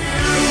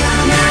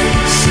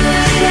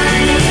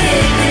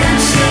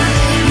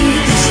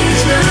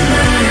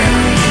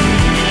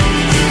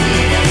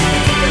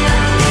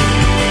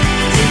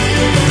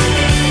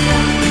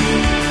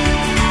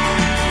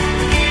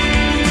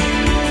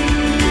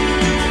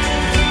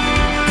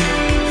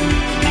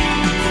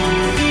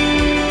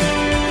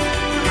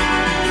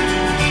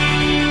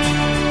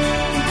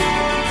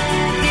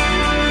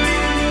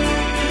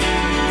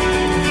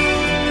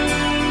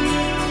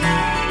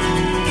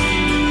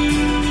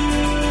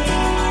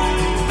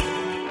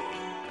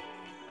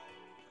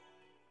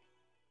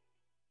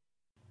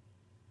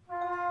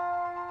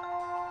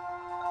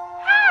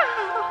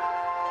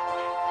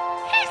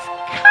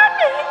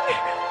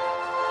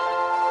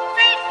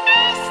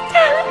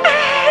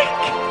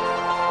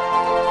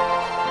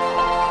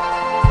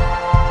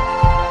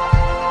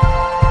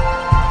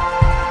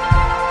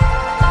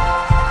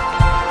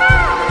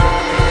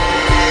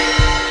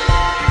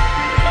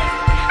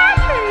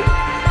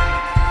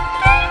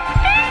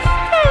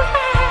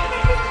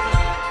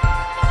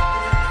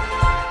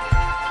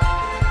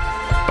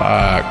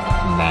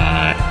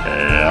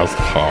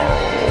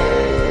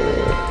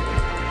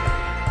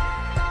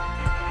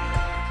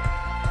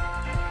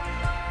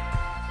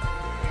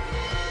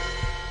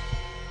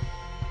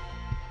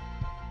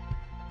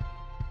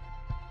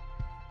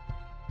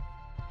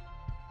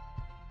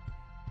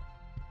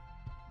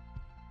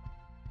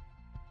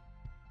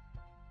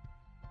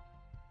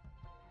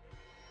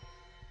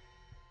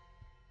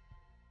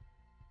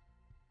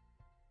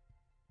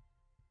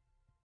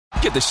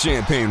 Get the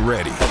champagne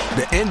ready.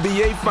 The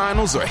NBA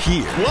Finals are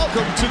here.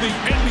 Welcome to the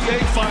NBA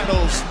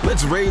Finals.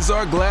 Let's raise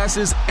our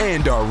glasses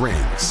and our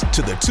rings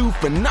to the two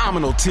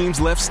phenomenal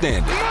teams left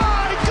standing.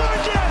 My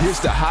goodness! Here's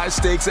to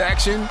high-stakes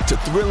action, to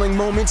thrilling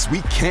moments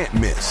we can't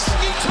miss.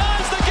 He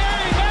ties the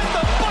game at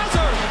the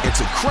buzzer! And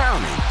to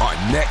crowning our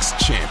next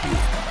champion.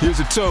 Here's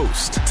a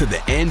toast to the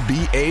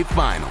NBA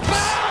Finals.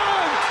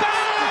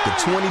 The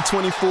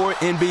 2024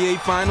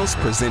 NBA Finals,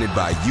 presented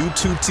by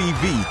YouTube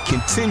TV,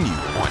 continue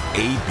on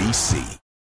ABC.